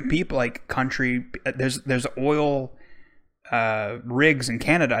 like good people, like country. There's oil rigs in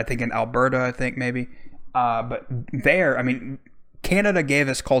Canada, I think in Alberta, I think maybe. But there, I mean, Canada gave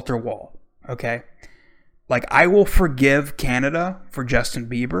us Culture Wall, okay? Like, I will forgive Canada for Justin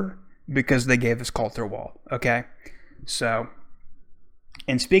Bieber because they gave us Culture Wall, okay? So,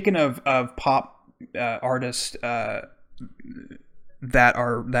 and speaking of pop artists that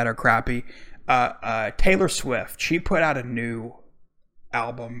are crappy, Taylor Swift, she put out a new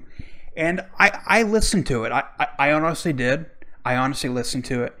album, and I listened to it. I honestly did. I honestly listened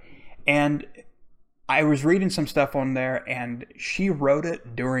to it, and I was reading some stuff on there, and she wrote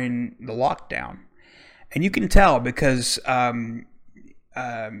it during the lockdown, and you can tell because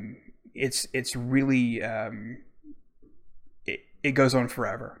it's really it goes on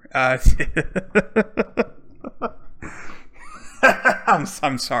forever.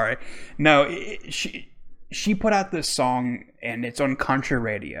 I'm sorry. No, she put out this song, and it's on country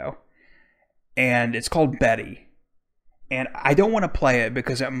radio, and it's called Betty. And I don't want to play it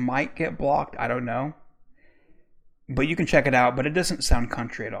because it might get blocked. I don't know. But you can check it out, but it doesn't sound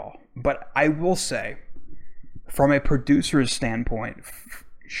country at all. But I will say, from a producer's standpoint,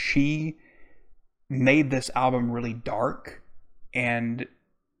 she made this album really dark, and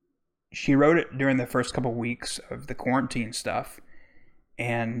she wrote it during the first couple weeks of the quarantine stuff,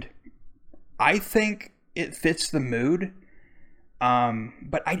 and I think it fits the mood.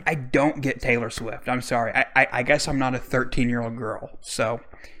 But I don't get Taylor Swift. I'm sorry. I guess I'm not a 13-year-old girl, so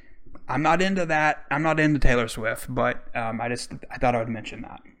I'm not into that. I'm not into Taylor Swift, but I thought I would mention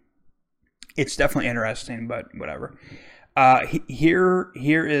that. It's definitely interesting, but whatever. Here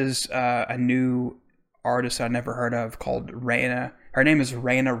is a new artist I never heard of called Raina. Her name is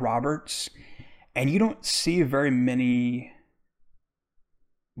Raina Roberts, and you don't see very many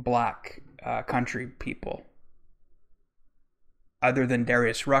black country people other than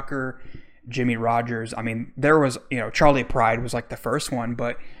Darius Rucker, Jimmy Rogers. I mean, there was, Charlie Pride was like the first one,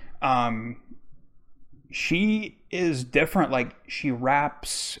 but she is different. Like, she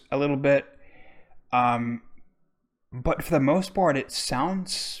raps a little bit, but for the most part, it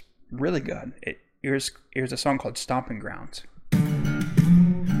sounds really good. Here's a song called Stomping Grounds.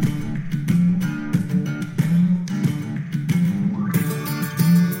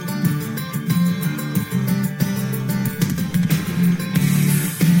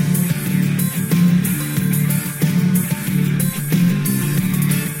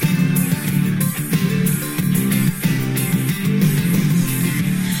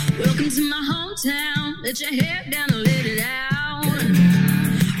 Let your hair down and let it out.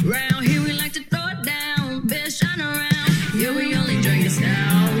 Round here we like to throw it down. Best shine around. Yeah, we only drink it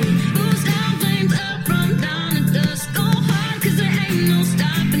stout. Boost down, flames up from dawn to dusk. Go hard, cause there ain't no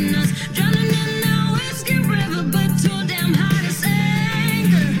stopping us. Drowning in our whiskey river, but too damn high to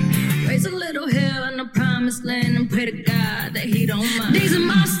sink. Raise a little hill in the promised land and pray to God that he don't mind. These are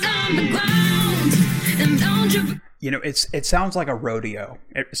my stomping grounds. And don't you... It sounds like a rodeo.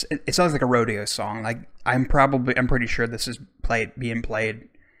 It sounds like a rodeo song. Like, I'm pretty sure this is being played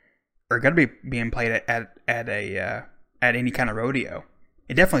at any kind of rodeo.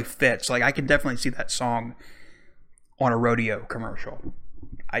 It definitely fits. Like, I can definitely see that song on a rodeo commercial.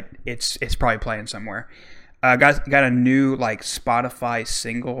 It's probably playing somewhere. Got a new like Spotify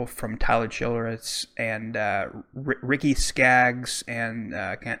single from Tyler Childress and Ricky Skaggs, and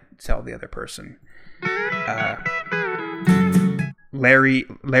can't tell the other person. Larry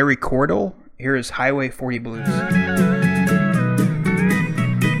Cordell. Here is Highway 40 Blues.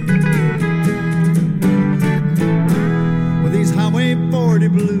 With these Highway 40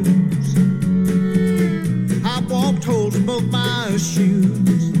 blues, I walked holes in both my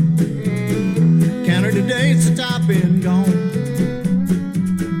shoes. Counted the days since I've been gone.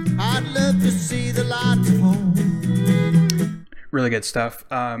 I'd love to see the lights of home. Really good stuff.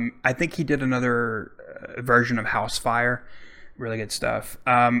 I think he did another version of House Fire. Really good stuff.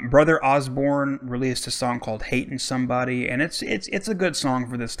 Brother Osborne released a song called "Hating Somebody," and it's a good song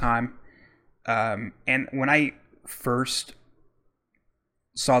for this time. And when I first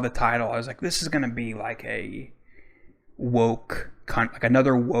saw the title, I was like, "This is gonna be like a woke, like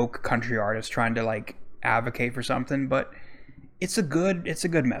another woke country artist trying to like advocate for something, but it's a good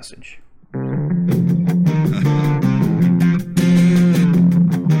message.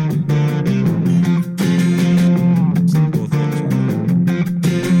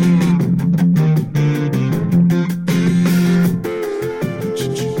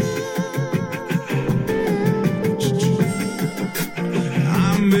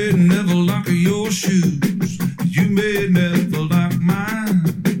 I may never like your shoes. You may never like mine.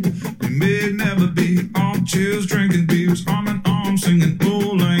 We may never be on chairs drinking beers, arm in arm singing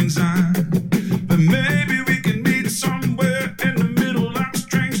Old Lang Syne. But maybe we can meet somewhere in the middle, like a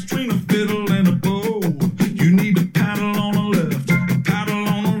string between a fiddle and a bow. You need a paddle on the left, a paddle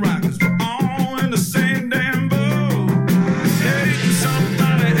on the right, 'cause we're all in the same damn boat. Hating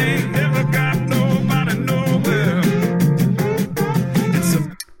somebody ain't never got nobody nowhere.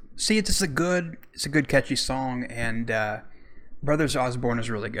 See, it's a good catchy song, and Brothers Osborne is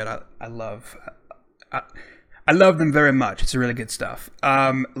really good. I love them very much. It's really good stuff.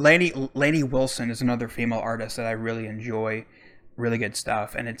 Lainey Wilson is another female artist that I really enjoy. Really good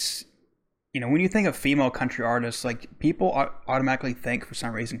stuff, and it's, when you think of female country artists, like, people automatically think for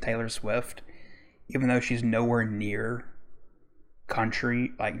some reason Taylor Swift, even though she's nowhere near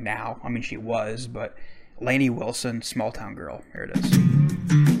country like now. I mean, she was, but Lainey Wilson, Small Town Girl. Here it is.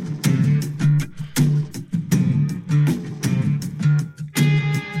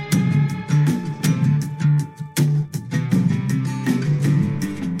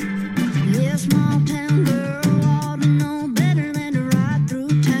 Yeah, small town girl ought to know better than to ride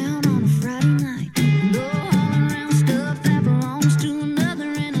through town on a Friday night. Go hauling around stuff that belongs to another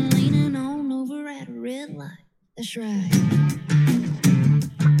and leaning on over at a red light. That's right.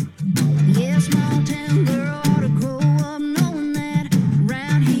 Yeah, small town girl ought to grow up knowing that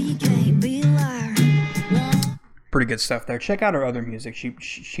around here you can't be a liar. Pretty good stuff there. Check out her other music.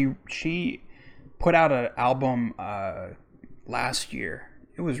 She put out an album last year.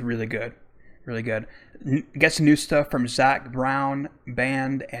 It was really good. Really good. Get some new stuff from Zach Brown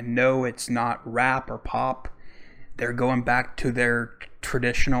Band, and no, it's not rap or pop. They're going back to their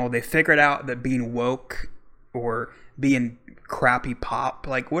traditional. They figured out that being woke or being crappy pop,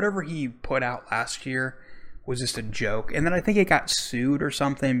 like whatever he put out last year, was just a joke. And then I think he got sued or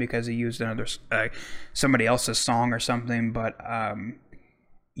something because he used another somebody else's song or something. But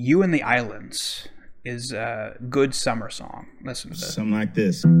You and the Islands is a good summer song. Listen to this. Something like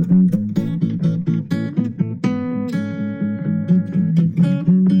this.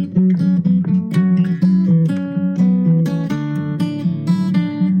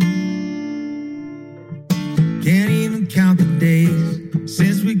 Can't even count the days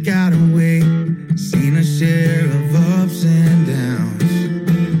since we got away. Seen a share of ups and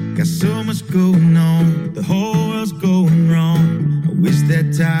downs. Got so much going on, the whole world's going wrong. I wish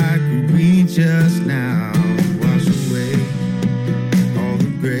that tide could reach us now. Wash away all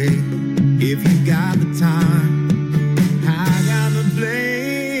the gray. If you got the time, I got the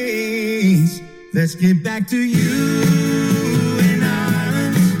place. Let's get back to you and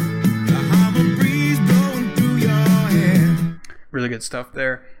islands. The harbor breeze blowing through your hair. Really good stuff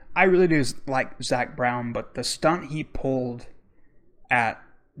there. I really do like Zach Brown, but the stunt he pulled at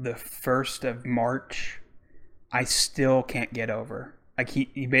the 1st of March, I still can't get over. Like,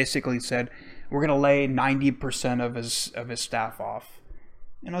 he basically said, we're gonna lay 90% of his staff off,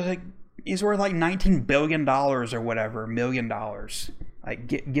 and I was like, he's worth like $19 billion or whatever, $1 million. Like,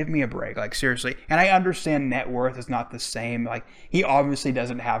 give me a break, like, seriously. And I understand net worth is not the same. Like, he obviously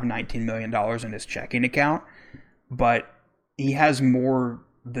doesn't have $19 million in his checking account, but he has more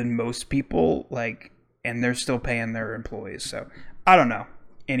than most people, like, and they're still paying their employees. So I don't know.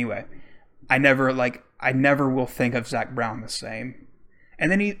 Anyway, I never will think of Zach Brown the same.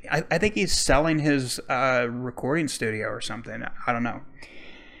 And then I think he's selling his recording studio or something. I don't know.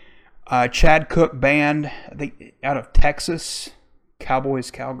 Chad Cook Band, I think out of Texas, Cowboys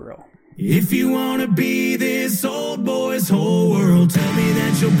Cowgirl. If you wanna be this old boy's whole world, tell me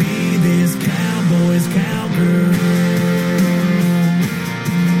that you'll be this cowboy's cowgirl.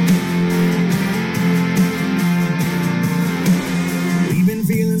 We've been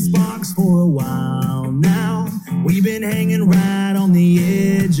feeling sparks for a while now. We've been hanging right on the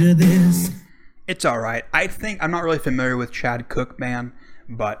edge of this. It's all right. I think I'm not really familiar with Chad Cook Band,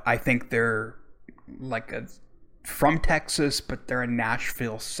 but I think they're like from Texas, but they're a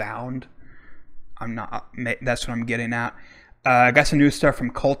Nashville sound. That's what I'm getting at. I got some new stuff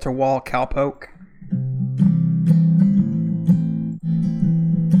from Coulter Wall Cowpoke.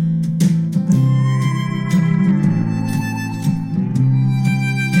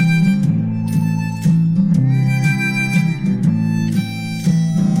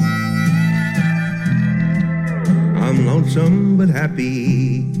 lonesome but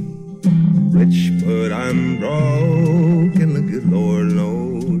happy. Rich but I'm broke, and the good Lord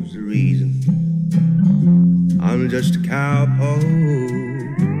knows the reason. I'm just a cowpoke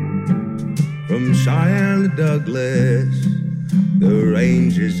from Cheyenne to Douglas. The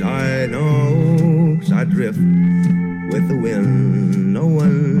ranges I know, 'cause I drift with the wind. No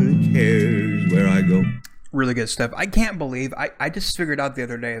one cares where I go. Really good stuff. I can't believe I just figured out the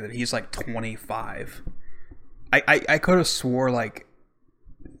other day that he's like 25. I could have swore like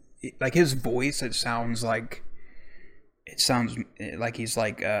his voice, it sounds like he's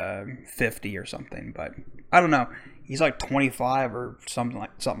like 50 or something, but I don't know. He's like 25 or something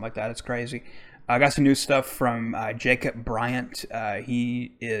like that. It's crazy. I got some new stuff from Jacob Bryant.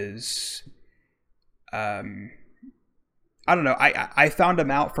 He is I don't know. I found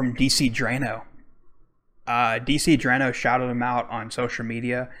him out from DC Drano. DC Drano shouted him out on social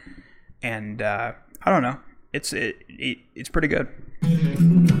media, and I don't know. It's pretty good.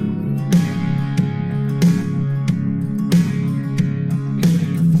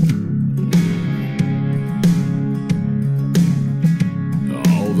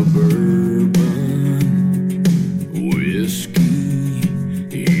 All the bourbon, whiskey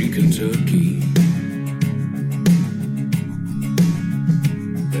in Kentucky,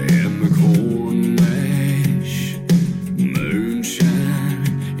 and the corn mash, moonshine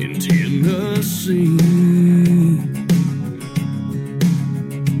in Tennessee.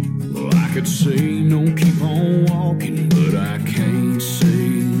 Well, I could say no, keep on walking, but I can't say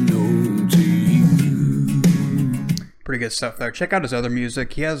no to you. Pretty good stuff there. Check out his other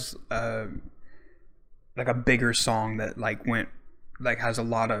music. He has like a bigger song that has a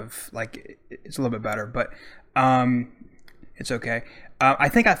lot of it's a little bit better, but it's okay. I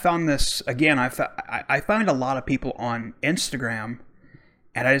think I found this again. I found a lot of people on Instagram,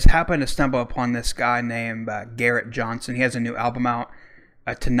 and I just happened to stumble upon this guy named Garrett Johnson. He has a new album out.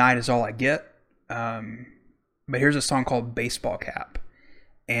 Tonight Is All I Get. But here's a song called Baseball Cap,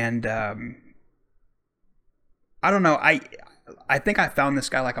 and I don't know. I think I found this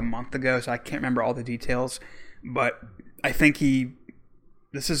guy like a month ago, so I can't remember all the details. But I think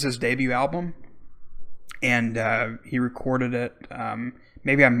this is his debut album, and he recorded it.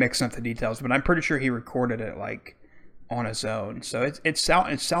 Maybe I'm mixing up the details, but I'm pretty sure he recorded it like on his own. So it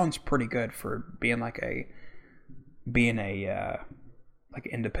sounds pretty good for being a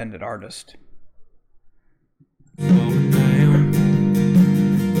independent artist. Falling down,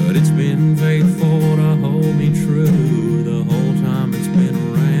 but it's been faithful to hold me true the whole time it's been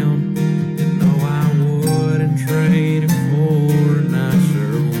around. Didn't know I wouldn't trade it for a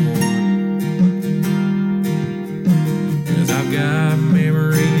nicer one. 'Cause I've got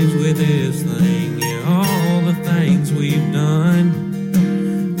memories with this thing, yeah, all the things we've done.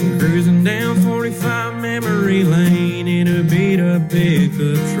 We're cruising down 45 memory lane in a beat-up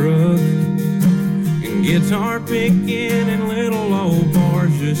pickup truck. Guitar picking in little old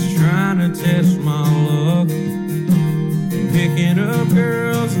bars, just trying to test my luck. Picking up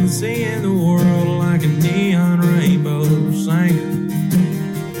girls and seeing the world like a neon rainbow singer.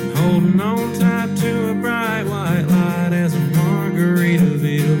 Holding on tight to a bright white light as a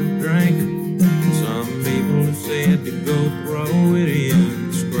Margaritaville drinker. Some people have said to go throw it in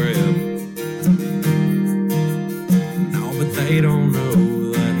the scrap. No, but they don't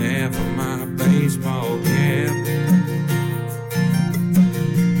know that half of my baseball cap.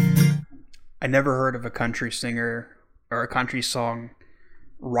 I never heard of a country singer or a country song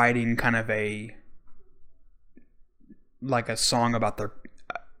writing kind of a song about their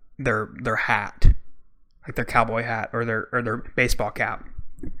hat, like their cowboy hat or their baseball cap.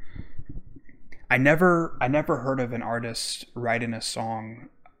 I never heard of an artist writing a song,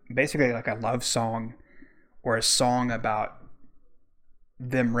 basically like a love song or a song about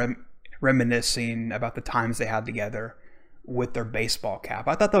them reminiscing about the times they had together with their baseball cap.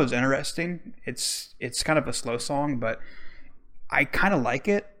 I thought that was interesting. It's kind of a slow song, but I kind of like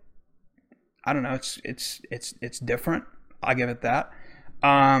it. I don't know. It's different. I'll give it that.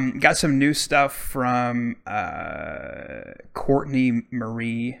 Got some new stuff from Courtney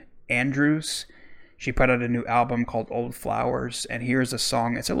Marie Andrews. She put out a new album called Old Flowers, and here's a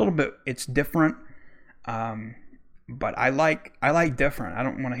song. It's different, but I like different. I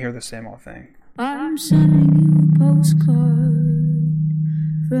don't want to hear the same old thing. I'm sending you a postcard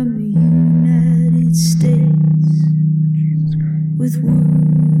from the United States with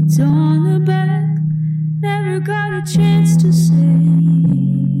words on the back never got a chance to say.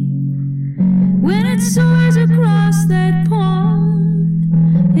 When it soars across that pond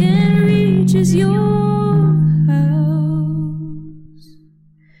and reaches your house,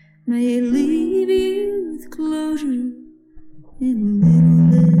 may it leave you with closure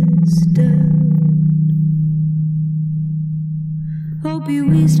little disturbed. Hope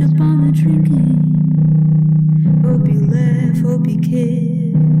you eased up on the drinking. Hope you laugh, hope you care.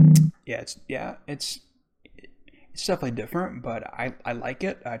 It's definitely different, but I like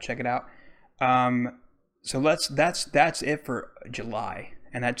it. Check it out. So that's it for July,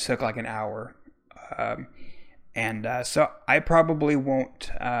 and that took like an hour. So I probably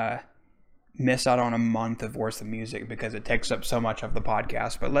won't miss out on a month of worth of music because it takes up so much of the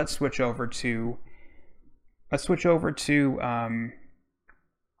podcast. But let's switch over to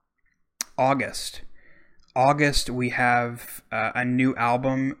August. August, we have a new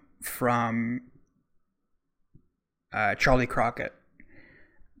album from Charlie Crockett.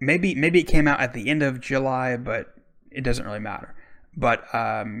 Maybe it came out at the end of July, but it doesn't really matter. But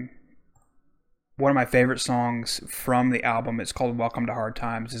one of my favorite songs from the album, it's called "Welcome to Hard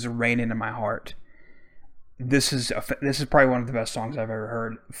Times," is "Raining in My Heart." This is probably one of the best songs I've ever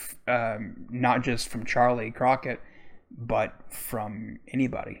heard, not just from Charlie Crockett, but from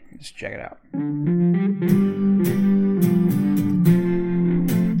anybody. Just check it out.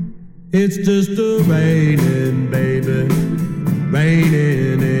 It's just a raining, baby,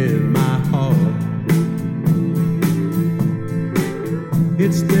 raining in my heart.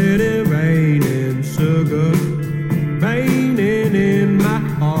 It's steady raining, sugar, raining in my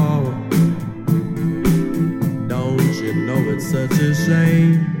heart. Don't you know it's such a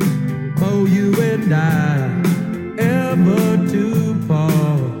shame for you and I ever to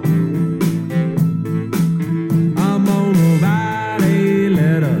part? I'm gonna write a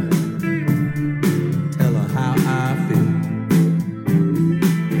letter, tell her how I feel.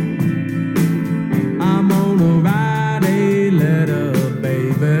 I'm gonna write a letter,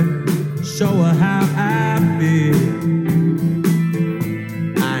 baby, show her how I feel.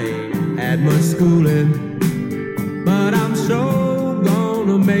 I ain't had much schooling, but I'm sure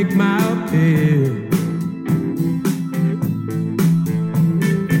gonna make my appeal.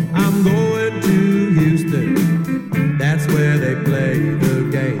 I'm going to Houston, that's where they play the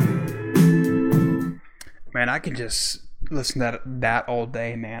game. Man, I can just listen to that all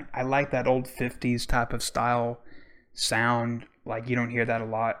day, man. I like that old 50s type of style sound. Like, you don't hear that a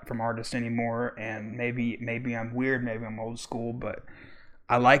lot from artists anymore, and maybe I'm weird, maybe I'm old school, but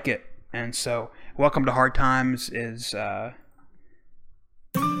I like it. And so, Welcome to Hard Times is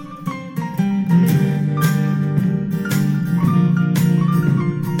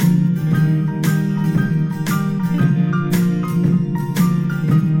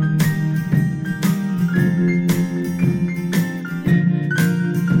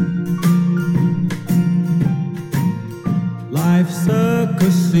Life's a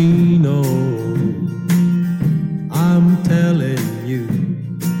casino, I'm telling you.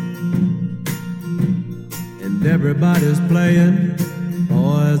 And everybody's playing,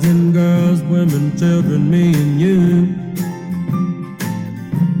 boys and girls, women, children, me and you.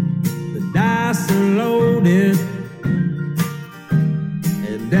 The dice are loaded,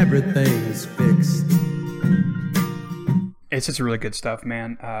 and everything's fixed. it's just really good stuff,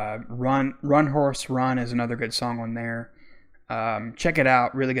 man. Run Horse Run is another good song on there. Check it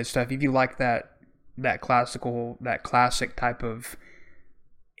out, really good stuff. If you like that classic type of,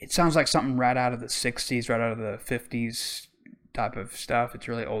 it sounds like something right out of the 60s, right out of the 50s type of stuff. It's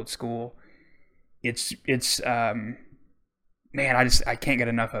really old school. It's man, I can't get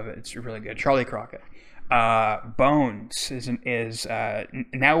enough of it. It's really good. Charlie Crockett. Bones is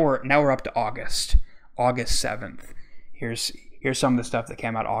now we're up to August 7th. Here's some of the stuff that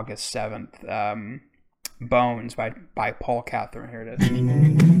came out August 7th. Bones by Paul Catherine. Here it is.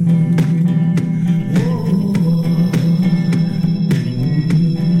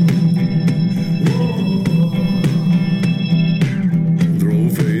 Throw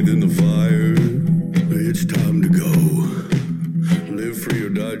faith in the fire, it's time to go. Live free or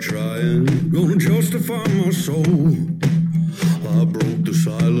die trying, gonna justify my soul. I broke the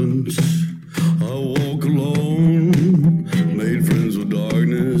silence, I walk alone. Made friends with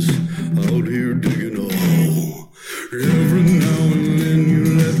darkness, out here digging a hole. Every now and then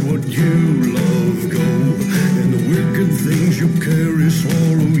you let what you love go, and the wicked things you carry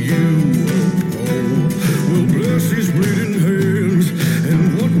swallow you up whole. We'll bless these bleeding hands, and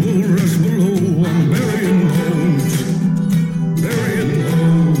what will rest below? I'm burying bones.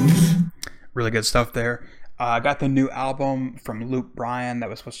 Really good stuff there. I got the new album from Luke Bryan that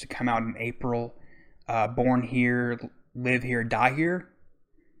was supposed to come out in April. Born Here, Live Here, Die Here.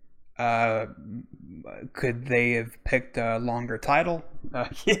 Could they have picked a longer title?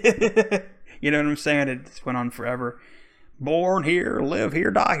 You know what I'm saying? It just went on forever. Born Here, Live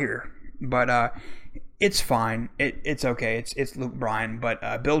Here, Die Here. But It's fine. It's okay. It's Luke Bryan,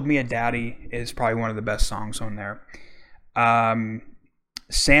 but "Build Me a Daddy" is probably one of the best songs on there.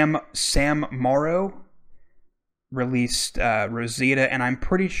 Sam Morrow released Rosita, and I'm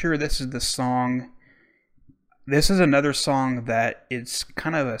pretty sure this is the song. This is another song that it's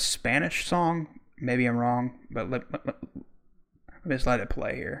kind of a Spanish song. Maybe I'm wrong, but let me just let it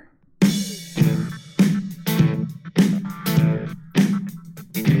play here.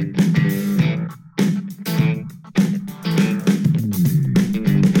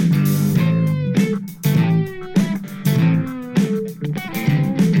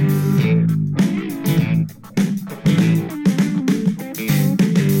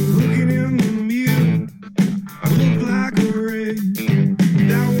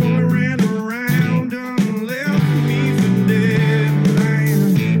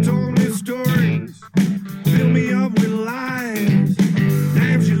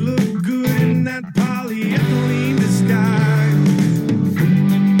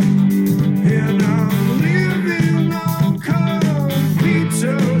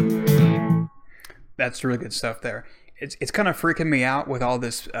 That's really good stuff there. It's kind of freaking me out with all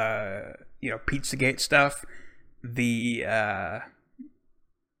this, Pizzagate stuff. The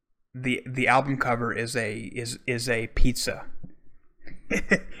album cover is a pizza.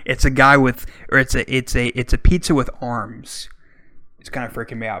 It's a guy with, or it's a pizza with arms. It's kind of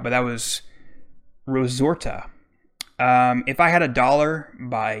freaking me out. But that was Rosorta. If I Had a Dollar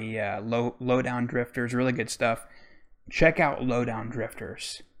by Lowdown Drifters, really good stuff. Check out Lowdown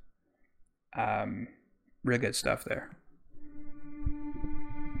Drifters. Really good stuff there.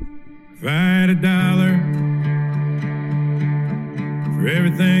 If I had a dollar for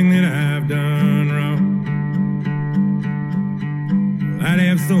everything that I've done wrong, I'd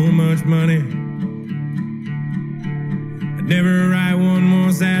have so much money I'd never write one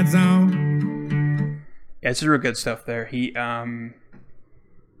more sad song. Yeah, it's real good stuff there. He, I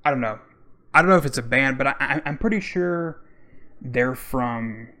don't know if it's a band, but I'm pretty sure they're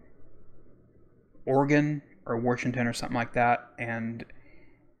from Oregon or Washington or something like that, and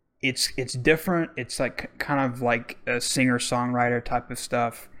it's different. It's like kind of like a singer-songwriter type of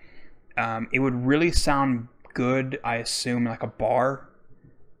stuff. It would really sound good, I assume, like a bar,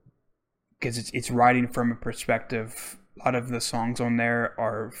 because it's writing from a perspective. A lot of the songs on there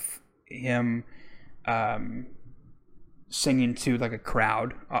are him singing to like a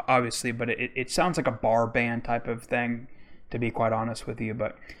crowd, obviously, but it sounds like a bar band type of thing, to be quite honest with you.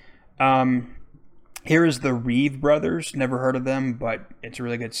 But here is the Reeve Brothers. Never heard of them, but it's a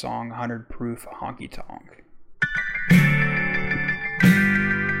really good song, 100 Proof Honky Tonk.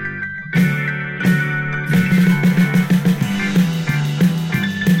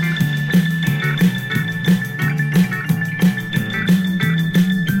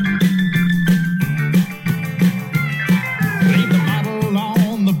 Leave the bottle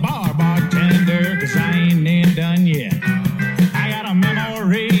on the bar, bartender, 'cause I ain't near done yet. I got a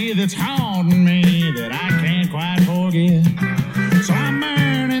memory that's haunting me that I can't quite forget. So I'm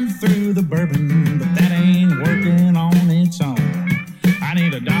burning through the bourbon, but that ain't working on its own. I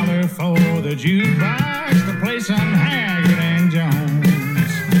need $1 for the jukebox to play some Haggard and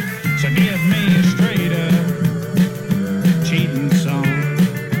Jones. So give me a straight up cheating song,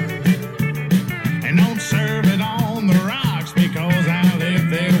 and don't serve it on the rocks, because I lived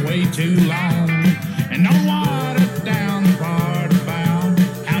there way too long. And don't water down the part about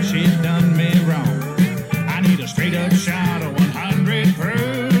how she done me wrong. I need a straight up shot of 100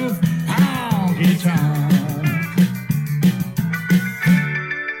 proof honky tonk.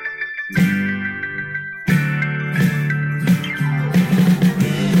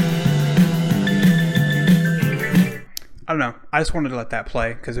 I don't know. I just wanted to let that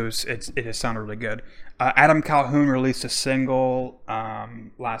play because it just sounded really good. Adam Calhoun released a single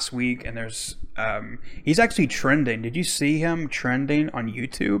last week, and he's actually trending. Did you see him trending on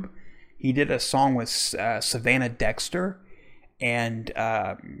YouTube? He did a song with Savannah Dexter, and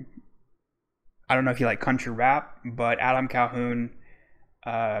I don't know if you like country rap, but Adam Calhoun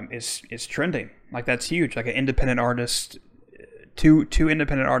is trending. Like, that's huge. Like, an independent artist, two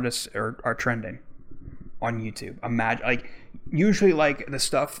independent artists are trending on YouTube. Imagine, like, usually, like, the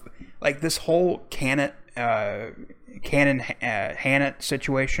stuff, like this whole Hannett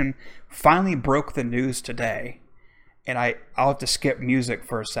situation finally broke the news today, and I'll have to skip music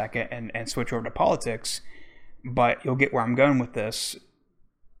for a second and switch over to politics, but you'll get where I'm going with this.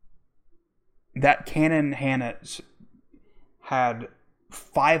 That Canon Hannett had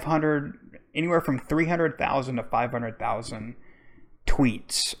 500, anywhere from 300,000 to 500,000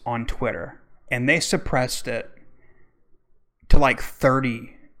 tweets on Twitter, and they suppressed it to like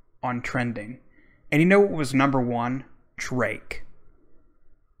 30 on trending. And you know what was number one? Drake.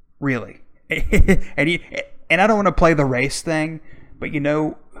 Really. And I don't want to play the race thing, but you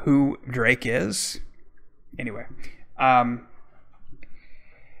know who Drake is? Anyway.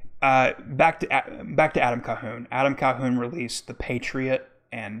 Back to Adam Calhoun. Adam Calhoun released The Patriot,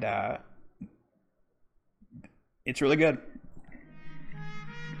 and it's really good.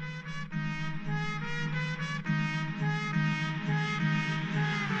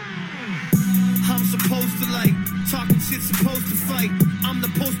 I'm supposed to like talking shit, supposed to fight. I'm the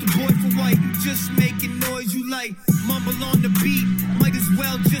poster boy for white. You just making noise, you like mumble on the beat. Might as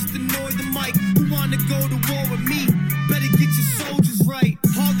well just annoy the mic. Who wanna go to war with me? Better get your soldiers right.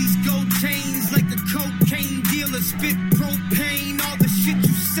 All these gold chains like the cocaine dealer spit propane. All the shit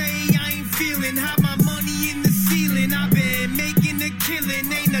you say I ain't feeling. Have my money in the ceiling. I've been making a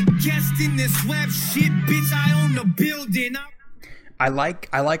killing. Ain't a guest in this web shit, bitch. I own the building. I like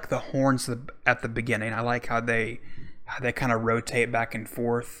the horns at the beginning. I like how they kind of rotate back and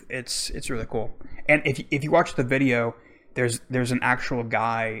forth. It's really cool. And if you watch the video, there's an actual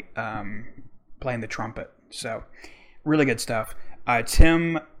guy playing the trumpet. So really good stuff. I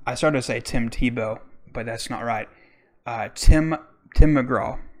started to say Tim Tebow, but that's not right. Tim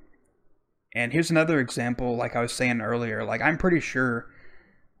McGraw. And here's another example. Like I was saying earlier, like I'm pretty sure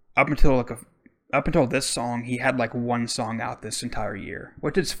up until this song, he had like one song out this entire year,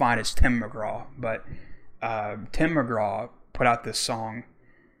 which is fine. It's Tim McGraw, but Tim McGraw put out this song,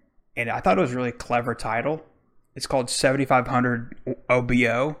 and I thought it was a really clever title. It's called 7500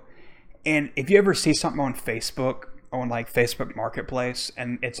 OBO, and if you ever see something on Facebook, on like Facebook Marketplace,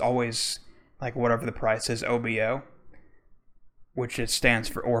 and it's always like whatever the price is, OBO, which it stands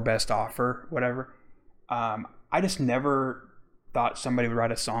for or best offer, whatever. I just never thought somebody would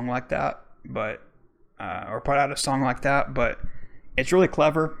write a song like that, but or put out a song like that, but it's really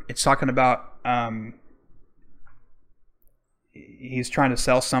clever. It's talking about he's trying to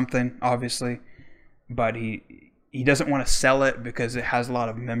sell something, obviously, but he doesn't want to sell it because it has a lot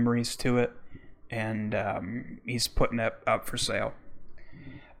of memories to it, and he's putting it up for sale.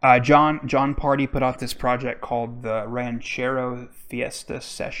 John Party put out this project called the Ranchero Fiesta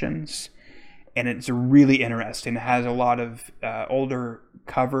Sessions, and it's really interesting. It has a lot of older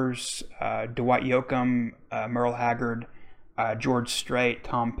covers, Dwight Yoakam, Merle Haggard, George Strait,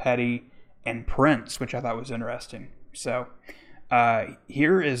 Tom Petty, and Prince, which I thought was interesting. So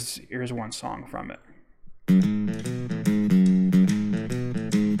here's one song from it.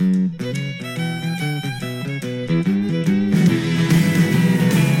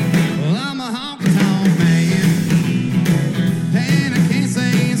 Well, I'm a honky-tonk man, and I can't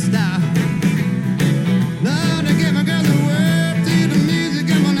say stop. Love to give my girl the word to the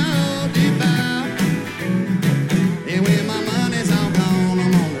music I'm on old devout. And when my money's all gone,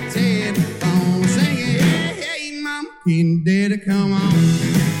 I'm on the telephone singing, hey, hey, mama, can daddy come on?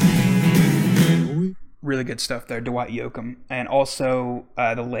 Really good stuff there, Dwight Yoakam, and also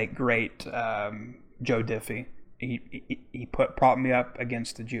the late great Joe Diffie. He propped me up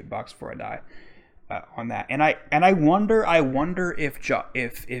against the jukebox before I die on that, and I wonder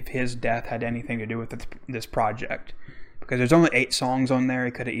if his death had anything to do with this project, because there's only 8 songs on there.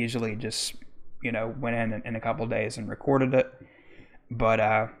 He could have easily just went in a couple of days and recorded it, but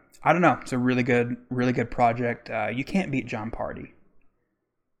I don't know. It's a really good project. You can't beat John Party.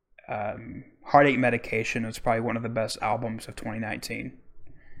 Heartache Medication was probably one of the best albums of 2019,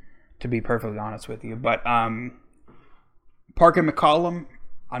 to be perfectly honest with you. But Parker McCollum,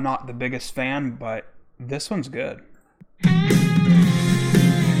 I'm not the biggest fan, but this one's good.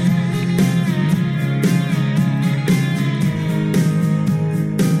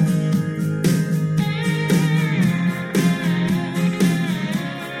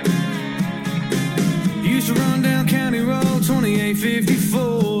 Used to run down County Road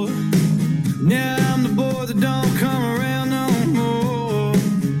 2854. Now I'm the boy that don't come around no more.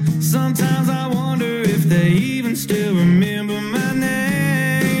 Sometimes I wonder if they even still remember my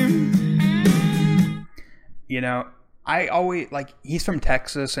name. I always he's from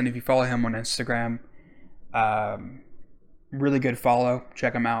Texas, and if you follow him on Instagram, really good follow.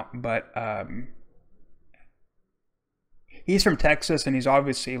 Check him out. But he's from Texas, and he's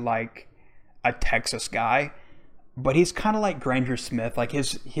obviously like a Texas guy. But he's kind of like Granger Smith. Like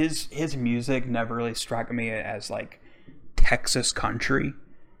his music never really struck me as like Texas country,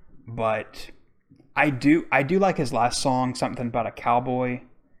 but I do like his last song, something about a cowboy.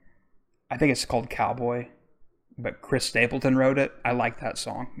 I think it's called Cowboy, but Chris Stapleton wrote it. I like that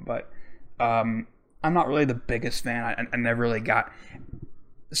song, but I'm not really the biggest fan. I never really got.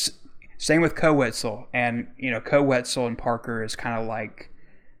 Same with Co Wetzel, and Co Wetzel and Parker is kind of like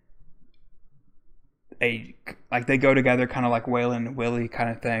like they go together, kind of like Waylon and Willie kind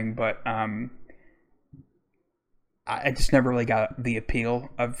of thing. But I just never really got the appeal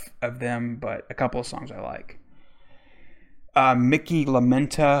of them. But a couple of songs I like. Mickey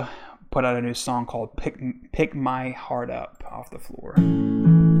Lamenta put out a new song called "Pick My Heart Up Off the Floor."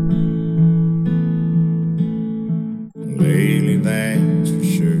 Lately, that's for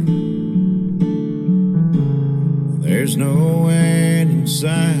sure. There's no end in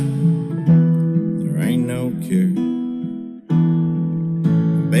sight. There ain't no cure.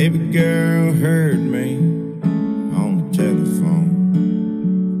 Baby girl heard me on the telephone.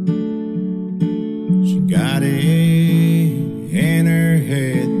 She got it in her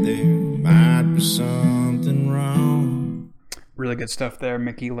head. There might be something wrong. Really good stuff there.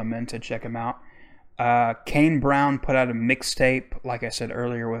 Mickey Lamenta, check him out. Kane Brown put out a mixtape, like I said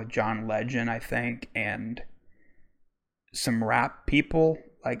earlier, with John Legend, I think, and some rap people.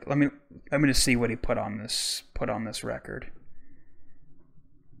 Like, let me just see what he put on this record.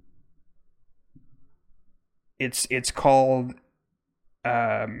 It's called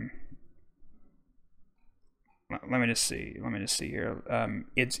let me just see here.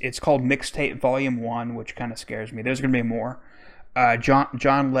 It's called Mixtape Volume 1, which kind of scares me. There's gonna be more.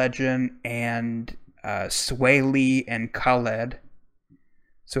 John Legend and Sway Lee and Khaled.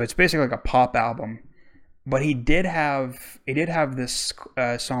 So it's basically like a pop album. But he did have this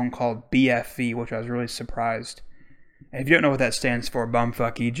song called BFE, which I was really surprised. And if you don't know what that stands for,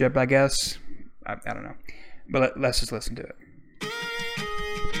 Bumfuck Egypt, I guess. I don't know. But let's just listen to it.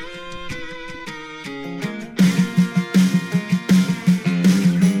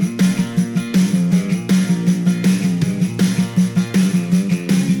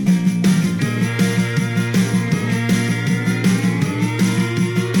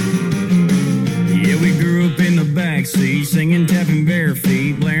 Backseat, singing, tapping bare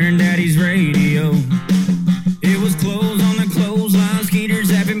feet, blaring daddy's radio. It was clothes on the clothesline,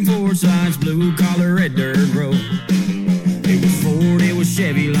 skeeters zapping four sides, blue collar red dirt road. It was Ford, it was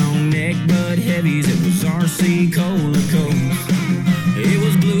Chevy, long neck, Bud Heavies, it was RC Cola Coats. It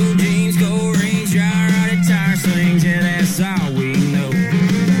was blue jeans, gold rings, dry rotted tire slings, yeah, that's all we know.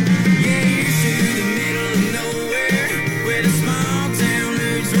 Yeah, here's to the middle of nowhere, where the small town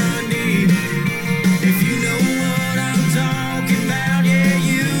roots run deep. If you know what I'm talking about, yeah,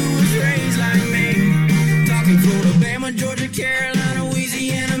 you was raised like me. Talking Florida, Bama, Georgia, Carolina,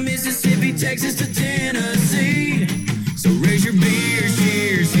 Louisiana, Mississippi, Texas to Tennessee. So raise your beers,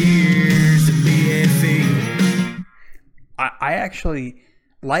 cheers to BFE. I actually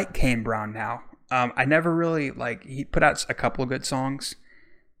like Kane Brown now. I never really he put out a couple of good songs,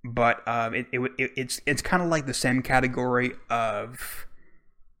 but it's kind of like the same category of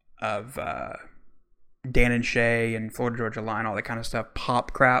Dan and Shay and Florida Georgia Line, all that kind of stuff,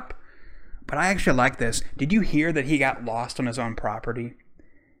 pop crap. But I actually like this. Did you hear that he got lost on his own property?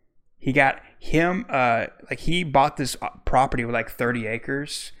 He bought this property with 30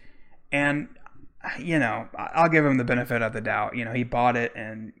 acres, and I'll give him the benefit of the doubt. He bought it,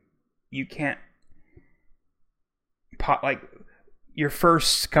 and you can't your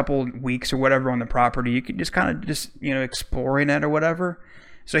first couple weeks or whatever on the property, you can just kind of exploring it or whatever.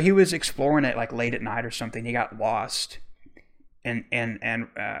 So he was exploring it late at night or something. He got lost, and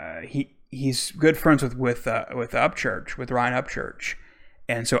he's good friends with Upchurch, with Ryan Upchurch,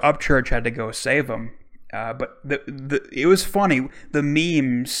 and so Upchurch had to go save him. But it was funny. The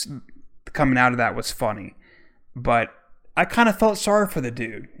memes coming out of that was funny, but I kind of felt sorry for the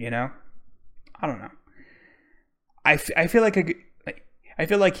dude. I don't know. I feel like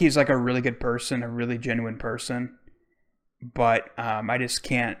he's a really good person, a really genuine person. But I just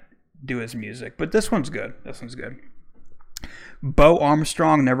can't do his music. But this one's good. Bo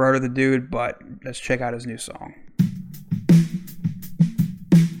Armstrong, never heard of the dude, but let's check out his new song.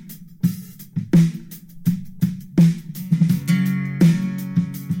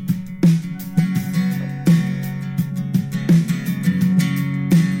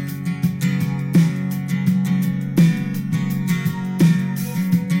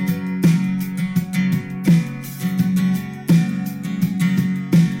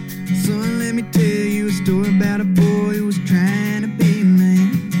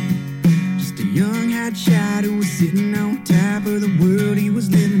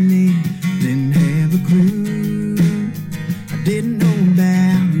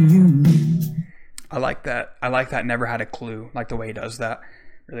 I like that. Never had a clue. Like the way he does that.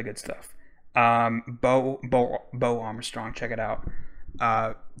 Really good stuff. Bo Armstrong, check it out.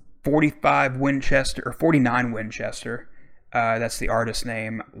 49 Winchester. That's the artist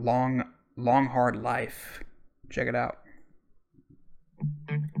name. Long Hard Life. Check it out.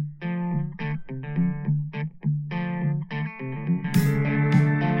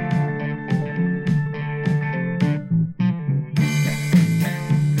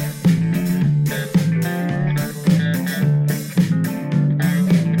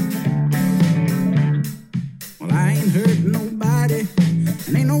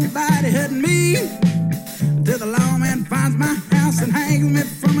 And ain't nobody hurting me till the lawman finds my house and hangs me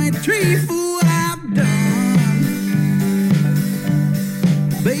from a tree for what I've done.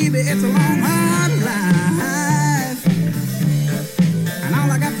 Baby, it's a long, hard life, and all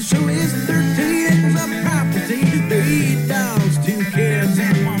I got to show is 13 acres of property, 3 dogs, 2 kids,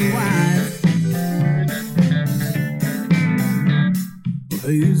 and 1 wife.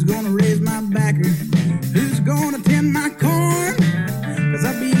 Who's gonna raise my backer? Who's gonna tend my corn? 'Cause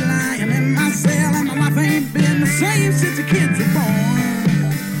I be lying in my cell and my life ain't been the same since the kids were born.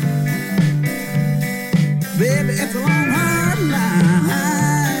 Baby, it's a long, hard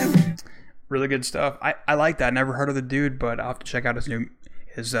life. Really good stuff. I like that. I never heard of the dude, but I'll have to check out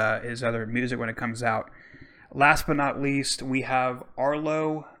his other music when it comes out. Last but not least, we have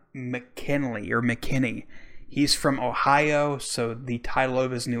Arlo McKinney. He's from Ohio, so the title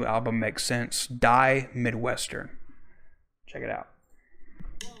of his new album makes sense. Die Midwestern. Check it out.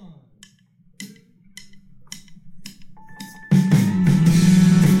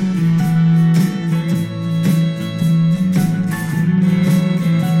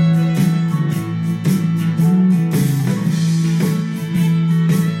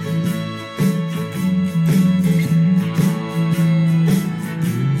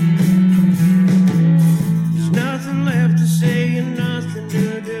 There's nothing left to say and nothing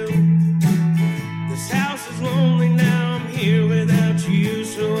to do. This house is lonely now, I'm here without you,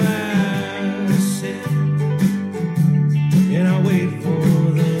 so I sit and I wait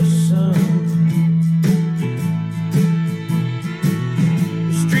for the sun.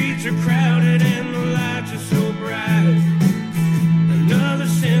 The streets are crowded and the lights are so bright. Another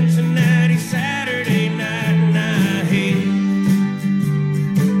Cincinnati Saturday night, and I hate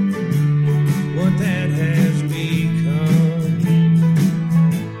what that has become.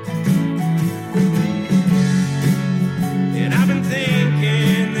 And I've been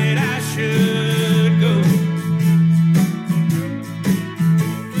thinking that I should go.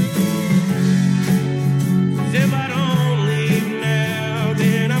 'Cause if I don't leave now,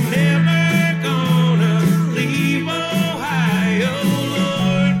 then I'm never gonna leave Ohio,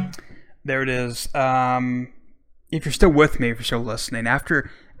 Lord. There it is. If you're still with me, if you're still listening, after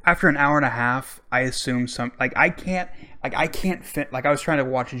an hour and a half, I assume I was trying to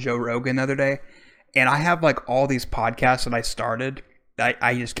watch Joe Rogan the other day, and I have like all these podcasts that I started that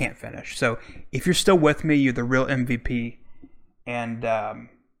I just can't finish. So if you're still with me, you're the real MVP. And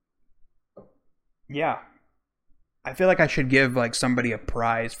yeah, I feel like I should give like somebody a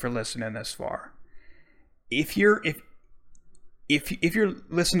prize for listening this far. If you're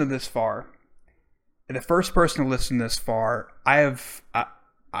listening this far, and the first person to listen this far, I'm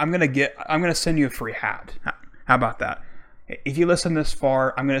gonna send you a free hat. How about that? If you listen this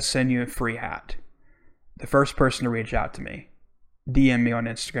far, I'm gonna send you a free hat. The first person to reach out to me, DM me on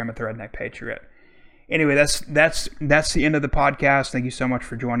Instagram at the Redneck Patriot. Anyway, that's the end of the podcast. Thank you so much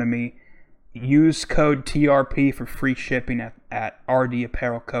for joining me. Use code TRP for free shipping at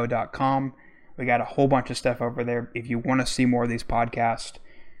rdapparelco.com. We got a whole bunch of stuff over there. If you want to see more of these podcasts,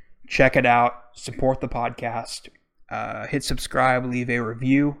 check it out. Support the podcast. Hit subscribe, leave a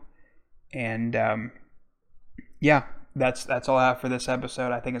review, and yeah, that's all I have for this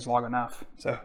episode. I think it's long enough. So